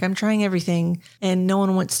me? Like I'm trying everything and no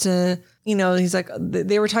one wants to, you know, he's like,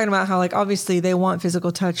 they were talking about how like, obviously they want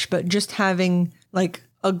physical touch, but just having like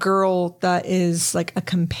a girl that is like a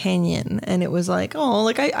companion. And it was like, oh,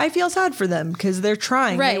 like I feel sad for them because they're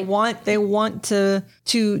trying. Right. They want to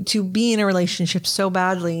be in a relationship so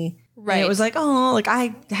badly. Right. And it was like, oh, like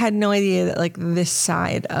I had no idea that like this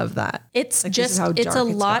side of that. It's like, this is just, how it's dark a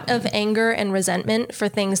lot gotten. of anger and resentment for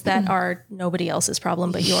things that are nobody else's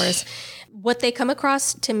problem but yours. What they come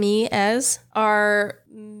across to me as are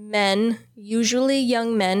men, usually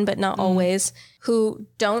young men, but not always, who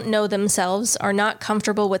don't know themselves, are not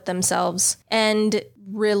comfortable with themselves, and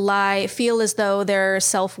feel as though their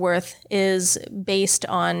self-worth is based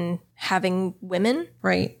on having women.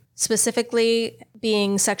 Right. Specifically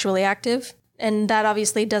being sexually active. And that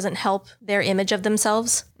obviously doesn't help their image of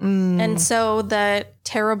themselves. And so the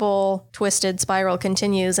terrible twisted spiral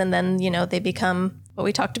continues. And then, you know, they become what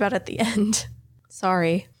we talked about at the end.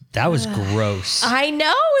 Sorry. That was gross. I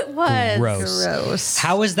know it was. Gross.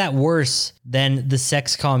 How is that worse than the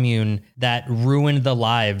sex commune that ruined the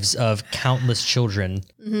lives of countless children?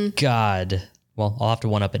 God. Well, I'll have to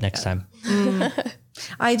one up it next time.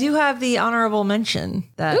 I do have the honorable mention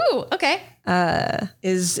that Ooh, okay.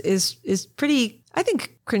 is pretty, I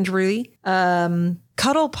think, cringeworthy.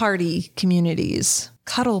 Cuddle party communities.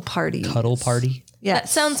 Cuddle parties. Cuddle party? Yeah. That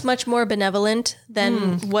sounds much more benevolent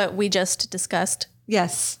than what we just discussed.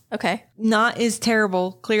 Yes. Okay. Not as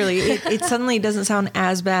terrible, clearly. It suddenly doesn't sound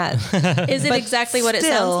as bad. Is it exactly what it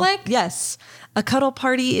Still, sounds like? Yes. A cuddle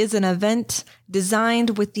party is an event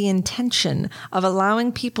designed with the intention of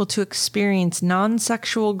allowing people to experience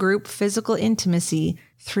non-sexual group physical intimacy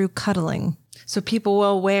through cuddling. So people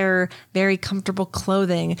will wear very comfortable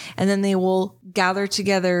clothing and then they will gather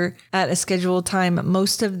together at a scheduled time.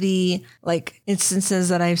 Most of the like instances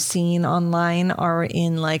that I've seen online are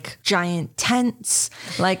in like giant tents,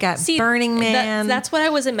 like at Burning Man. That's what I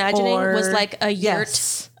was imagining was like a yurt.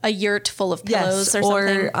 Yes. A yurt full of pillows or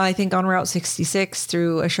something. Or I think on Route 66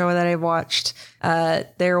 through a show that I watched,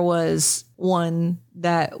 there was one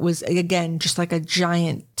that was, again, just like a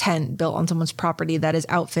giant tent built on someone's property that is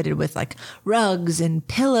outfitted with like rugs and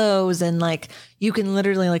pillows. And like you can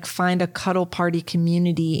literally like find a cuddle party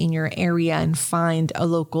community in your area and find a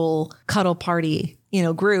local cuddle party,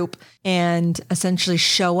 group and essentially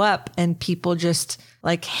show up and people just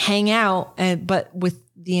like hang out but with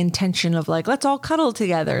the intention of like, let's all cuddle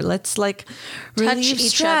together. Let's like relieve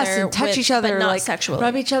stress and touch each other, but not like sexually.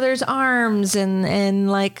 Rub each other's arms and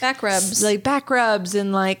like back rubs,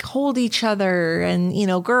 and like hold each other and,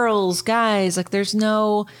 girls, guys, like there's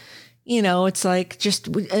no, it's like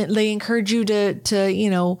just, they encourage you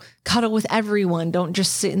to, cuddle with everyone. Don't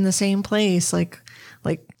just sit in the same place. Like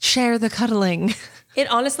share the cuddling. It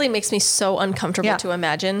honestly makes me so uncomfortable to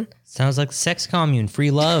imagine. Sounds like sex commune, free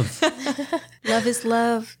love. Love is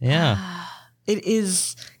love. Yeah. It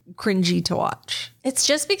is cringy to watch. It's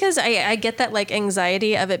just because I get that like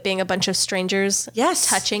anxiety of it being a bunch of strangers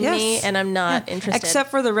touching me and I'm not interested. Except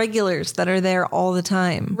for the regulars that are there all the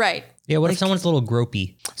time. Right. Yeah, what if someone's a little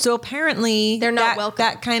gropey? So apparently they're not welcome.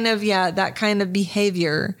 That kind of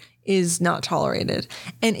behavior is not tolerated.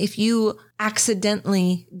 And if you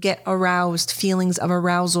accidentally get aroused, feelings of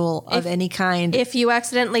arousal of any kind, if you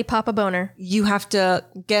accidentally pop a boner, you have to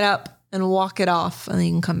get up and walk it off and then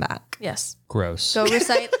you can come back. Yes. Gross. Go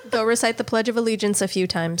recite the Pledge of Allegiance a few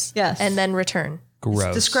times. Yes. And then return. Gross.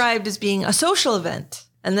 It's described as being a social event.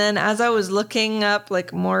 And then as I was looking up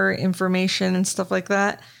like more information and stuff like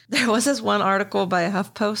that, there was this one article by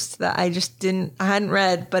HuffPost that I hadn't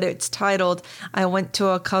read, but it's titled, "I went to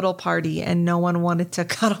a cuddle party and no one wanted to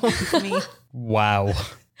cuddle with me." Wow.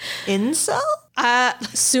 Incel?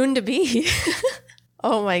 Soon to be.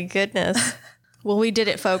 Oh my goodness. Well, we did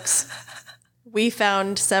it, folks. We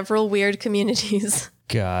found several weird communities.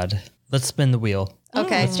 God. Let's spin the wheel.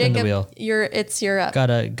 Okay, Let's spin the Jacob, wheel. you're up.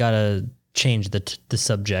 Gotta change the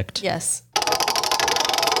subject. Yes.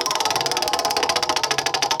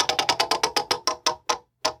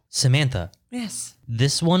 Samantha. Yes.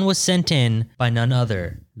 This one was sent in by none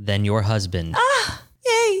other than your husband.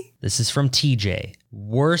 Yay. This is from TJ.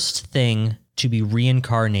 Worst thing to be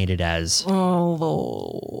reincarnated as.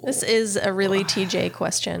 Oh. This is a really TJ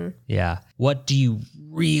question. Yeah. What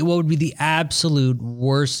would be the absolute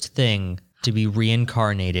worst thing to be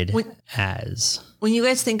reincarnated as? When you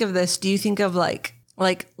guys think of this, do you think of like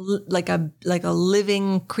a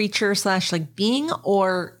living creature / like being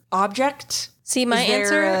or object? See, my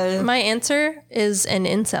answer is an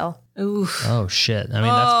incel. Oof. Oh shit. I mean,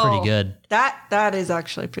 that's pretty good. That is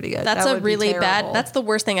actually pretty good. That's that a would really be bad. That's the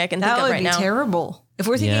worst thing I can think of right now. That would be terrible. If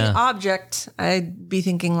we're thinking Yeah. object, I'd be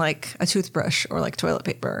thinking like a toothbrush or like toilet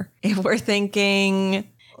paper. If we're thinking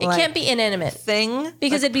It can't be inanimate thing,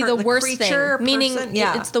 because like it'd be the worst creature, thing. Meaning, person,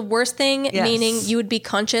 yeah. it's the worst thing. Yes. Meaning, you would be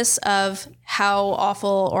conscious of how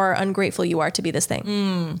awful or ungrateful you are to be this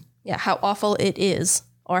thing. Yeah, how awful it is,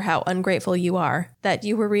 or how ungrateful you are that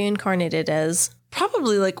you were reincarnated as.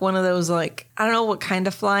 Probably like one of those, like, I don't know what kind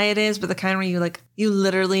of fly it is, but the kind where you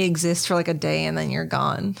literally exist for like a day and then you're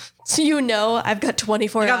gone. So I've got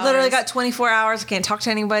 24 hours. I've literally got 24 hours. I can't talk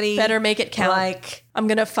to anybody. Better make it count. Like, I'm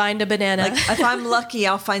going to find a banana. like if I'm lucky,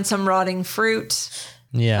 I'll find some rotting fruit.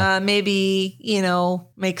 Yeah. Maybe,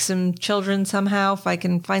 make some children somehow if I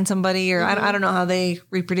can find somebody, or I don't know how they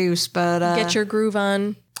reproduce, but Get your groove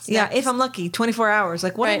on. yeah, if I'm lucky, 24 hours.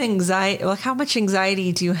 Like, what an Right. anxiety. Like, how much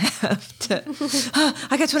anxiety do you have to?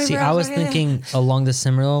 I got 24 See, hours. I was thinking along the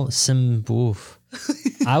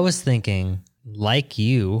I was thinking like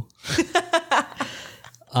you,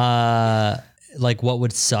 like what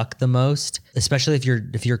would suck the most, especially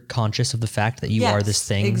if you're conscious of the fact that you are Yes, this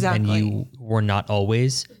thing exactly. and you were not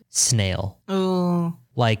always. Snail. Ooh.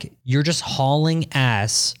 Like you're just hauling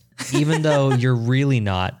ass, even though you're really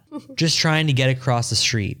not. Just trying to get across the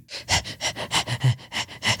street.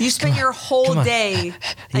 You spent your whole day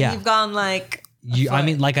and Yeah. you've gone like, I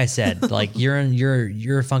mean, like I said, like you're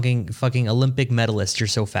a fucking Olympic medalist. You're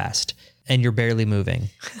so fast. and you're barely moving.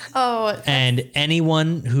 Oh, And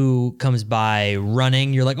anyone who comes by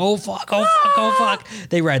running, you're like, oh fuck, oh fuck, oh fuck.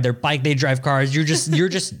 They ride their bike, they drive cars. You're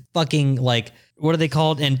just fucking like, what are they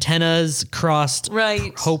called? Antennas crossed,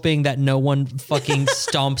 Right. hoping that no one fucking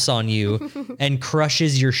stomps on you and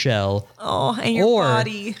crushes your shell. Oh, and your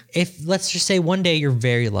body. If let's just say one day you're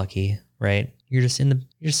very lucky, right? You're just in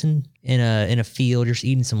a field, you're just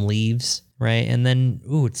eating some leaves, right? And then,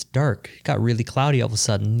 ooh, it's dark. It got really cloudy all of a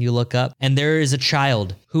sudden. You look up and there is a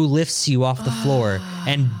child who lifts you off the floor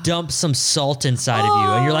and dumps some salt inside of you.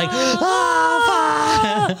 And you're like,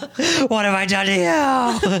 oh, fuck. What have I done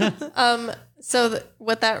to you? So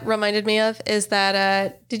what that reminded me of is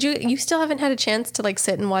that you still haven't had a chance to like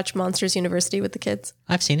sit and watch Monsters University with the kids?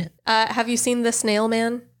 I've seen it. Have you seen The Snail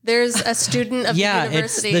Man? There's a student of the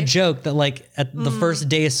university. It's the joke that like at the first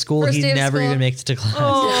day of school, First he day of never school. even makes it to class.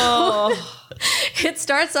 Oh. It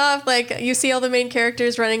starts off like you see all the main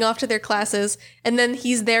characters running off to their classes, and then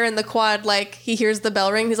he's there in the quad, like he hears the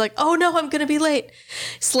bell ring. He's like, oh no, I'm going to be late.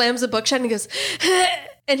 Slams a book shut and he goes,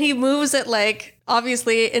 and he moves at like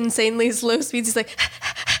obviously insanely slow speeds. He's like,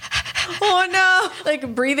 Oh no.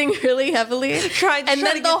 like breathing really heavily. Trying and to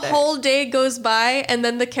then get the there. whole day goes by, and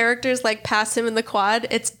then the characters like pass him in the quad.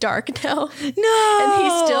 It's dark now. No. And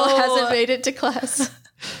he still hasn't made it to class.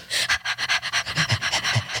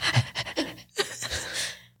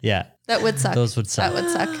 Yeah. That would suck. Those would suck. That would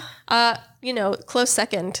suck. Close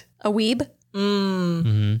second, a weeb.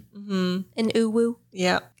 An uwu.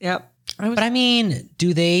 Yep. But I mean,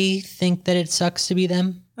 do they think that it sucks to be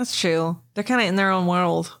them? That's true. They're kind of in their own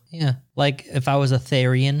world. Yeah. Like if I was a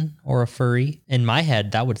Therian or a furry, in my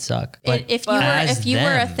head, that would suck. But If as you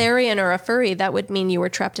were a them- Therian or a furry, that would mean you were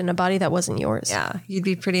trapped in a body that wasn't yours. Yeah, you'd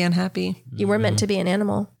be pretty unhappy. You were meant to be an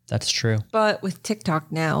animal. That's true. But with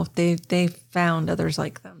TikTok now, they found others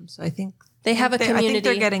like them. So I think They have a I community. think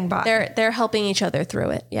they're getting by. They're helping each other through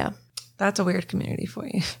it. Yeah. That's a weird community for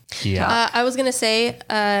you. Yeah. I was gonna say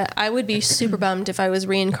I would be super bummed if I was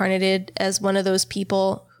reincarnated as one of those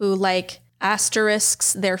people who like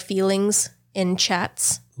asterisks their feelings in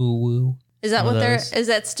chats. Ooh. Is that One what of they're? those. Is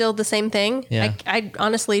that still the same thing? Yeah. I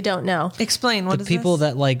honestly don't know. Explain what The is people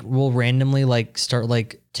this? that like will randomly like start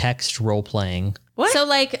like text role playing. What? So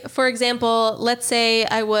like, for example, let's say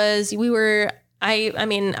I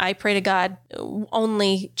pray to God,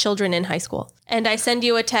 only children in high school. And I send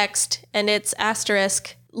you a text and it's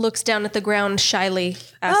asterisk, looks down at the ground shyly,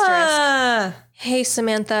 asterisk. Hey,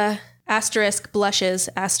 Samantha, asterisk, blushes,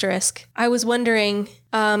 asterisk. I was wondering, ...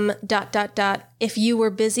 if you were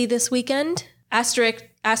busy this weekend,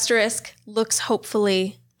 asterisk, looks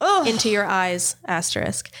hopefully into your eyes,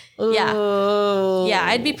 asterisk. Yeah. Yeah,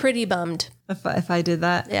 I'd be pretty bummed. If I did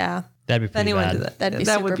that, Yeah. That'd be if pretty anyone bad. did that, That'd be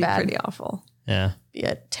that super would be bad. pretty awful. Yeah. Be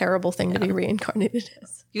a terrible thing to be reincarnated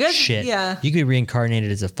as. You guys, Shit. yeah. You could be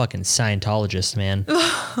reincarnated as a fucking Scientologist, man.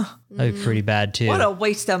 That'd be pretty bad too. What a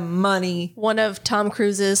waste of money. One of Tom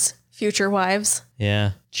Cruise's future wives,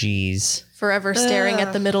 Yeah. Jeez. forever staring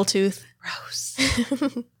at the middle tooth. Gross.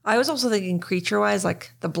 I was also thinking creature-wise,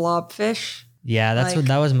 like the blobfish. Yeah, that's Like, what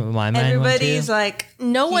that was my mind went Everybody's to. like,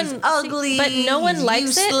 No he's one ugly, but no one he's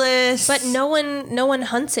likes useless. it. But no one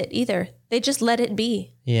hunts it either. They just let it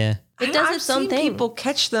be. Yeah. It does I've its own seen thing. people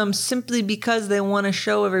catch them simply because they want to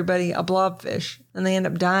show everybody a blobfish, and they end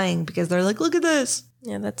up dying because they're like, look at this.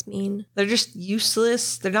 Yeah, that's mean. They're just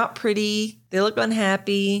useless. They're not pretty. They look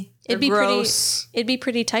unhappy. They're gross. It'd be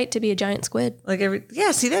pretty tight to be a giant squid.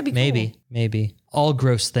 See, that'd be Maybe. cool. Maybe. All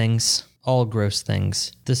gross things. All gross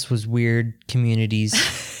things. This was weird communities,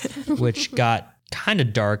 which got kind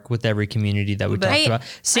of dark with every community that we talked about.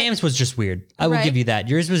 Sam's was just weird. I will Right. give you that.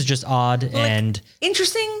 Yours was just odd and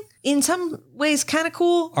Interesting in some ways, kind of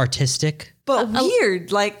cool, artistic. but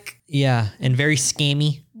weird. Like, Yeah. And very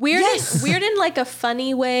scammy. Weird, Yes. weird in like a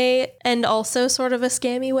funny way, and also sort of a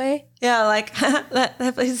scammy way. yeah, like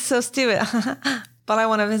that place is so stupid, but I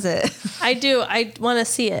want to visit. I do. I want to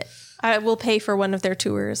see it. I will pay for one of their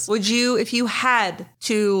tours. Would you, if you had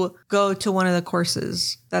to go to one of the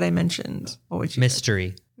courses that I mentioned, what would you?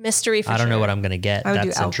 Mystery. Mystery. For I don't know sure. what I'm going to get. I would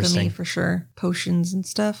That's do alchemy interesting. for sure, potions and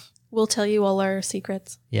stuff. We'll tell you all our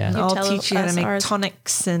secrets. Yeah. I'll tell teach you how to us make ours.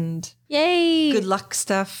 tonics and Yay! good luck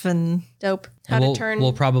stuff and Dope. How And to turn.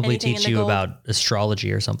 we'll probably anything teach into you gold. about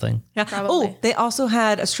astrology or something. yeah. Probably. Oh, they also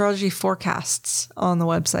had astrology forecasts on the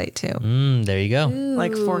website too. There you go.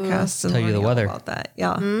 Like forecasts and Tell you the learning all weather. about that.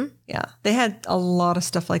 Yeah. Yeah. They had a lot of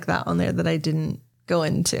stuff like that on there that I didn't go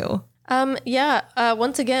into. Yeah.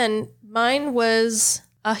 Once again, mine was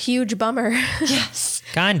a huge bummer. Yes.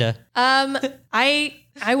 Kinda.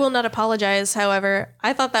 I will not apologize. However,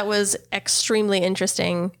 I thought that was extremely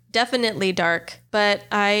interesting definitely dark, but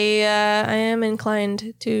I am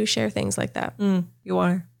inclined to share things like that. You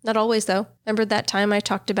are. Not always, though. Remember that time I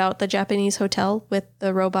talked about the Japanese hotel with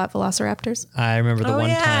the robot velociraptors? I remember the one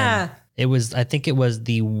yeah. time. I think it was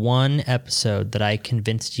the one episode that I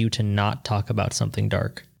convinced you to not talk about something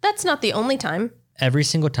dark. That's not the only time. Every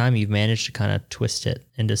single time you've managed to kind of twist it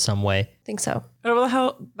into some way. I think so.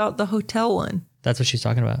 How about the hotel one? That's what she's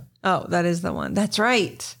talking about. Oh, that is the one. That's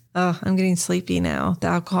right. Oh, I'm getting sleepy now. The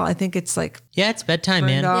alcohol, I think it's like Yeah, it's bedtime,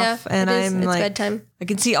 man. burned Yeah, off, and it is. I'm It's like, bedtime. I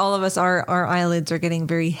can see all of us. Our eyelids are getting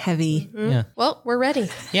very heavy. Yeah. Well, we're ready.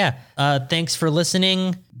 Yeah. Thanks for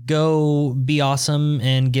listening. Go be awesome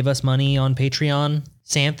and give us money on Patreon.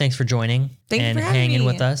 Sam, thanks for joining Thank you and for having hanging me.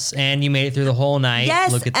 with us. And you made it through the whole night.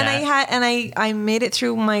 Yes, Look at and that. I made it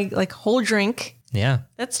through my like whole drink. Yeah,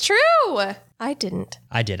 That's true. I didn't.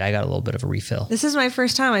 I did. I got a little bit of a refill. This is my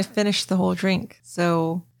first time I finished the whole drink.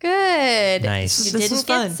 So Good. Nice. You This didn't was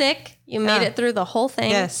get fun. sick. You made Yeah. it through the whole thing.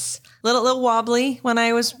 yes, little wobbly when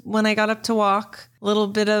I got up to walk. A little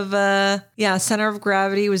bit of center of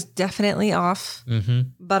gravity was definitely off.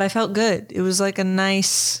 But I felt good. It was like a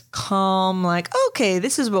nice, calm, like, okay,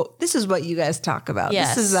 this is what you guys talk about.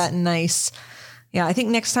 Yes. This is that nice. Yeah, I think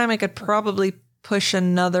next time I could probably push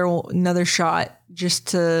another shot just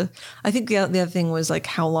to. I think the other thing was like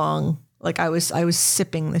how long. Like I was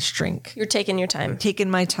sipping this drink, You're taking your time.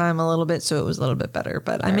 taking my time a little bit, so it was a little bit better.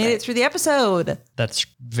 But I made it through the episode. That's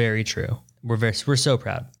very true. We're so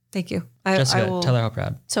proud. Thank you. Jessica, I will. tell her how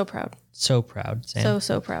proud. So proud. So proud, Sam.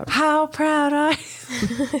 So proud. How proud I.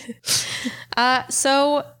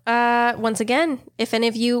 Once again, if any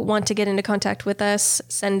of you want to get into contact with us,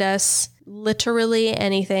 send us literally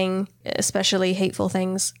anything, especially hateful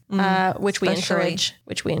things, which we encourage.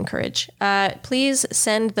 Please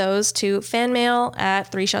send those to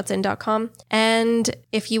fanmail@threeshotsin.com. And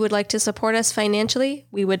if you would like to support us financially,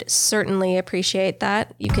 we would certainly appreciate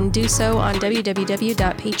that. You can do so on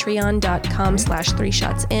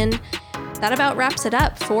www.patreon.com/threeshotsin. That about wraps it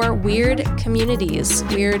up for weird communities,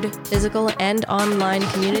 weird physical and online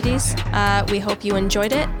communities. We hope you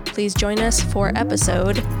enjoyed it. Please join us for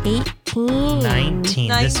episode 18. 19.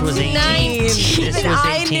 This was 18. 19. This Even was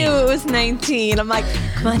I 18. knew it was 19. I'm like,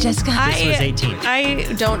 come on, Jessica. This was 18.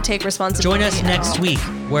 I don't take responsibility. Join us next week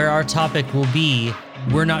where our topic will be,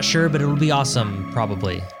 we're not sure, but it'll be awesome,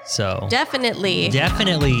 probably. So Definitely.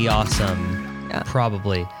 definitely awesome,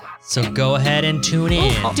 probably. So go ahead and tune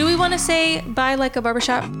in. Do we want to say bye like a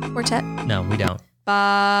barbershop quartet? No, we don't. Bye.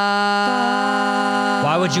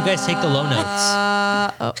 Why would you guys take the low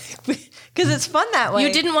notes? Because it's fun that way.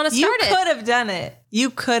 You didn't want to start it. You could have done it.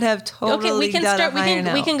 You could have totally Okay, we can done start. a higher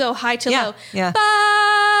note. We can go high to Yeah, low. yeah. Bye.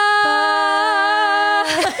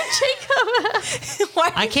 Jacob.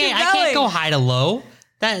 Why I aren't you can't go going? high to low.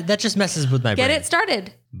 That just messes with my Get brain. it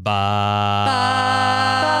started. Bye.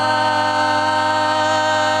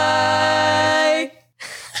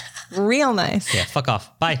 Bye. Real nice. Yeah, fuck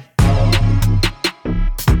off. Bye.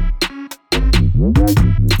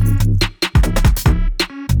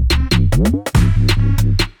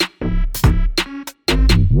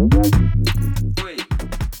 Wait,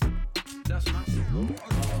 that's not.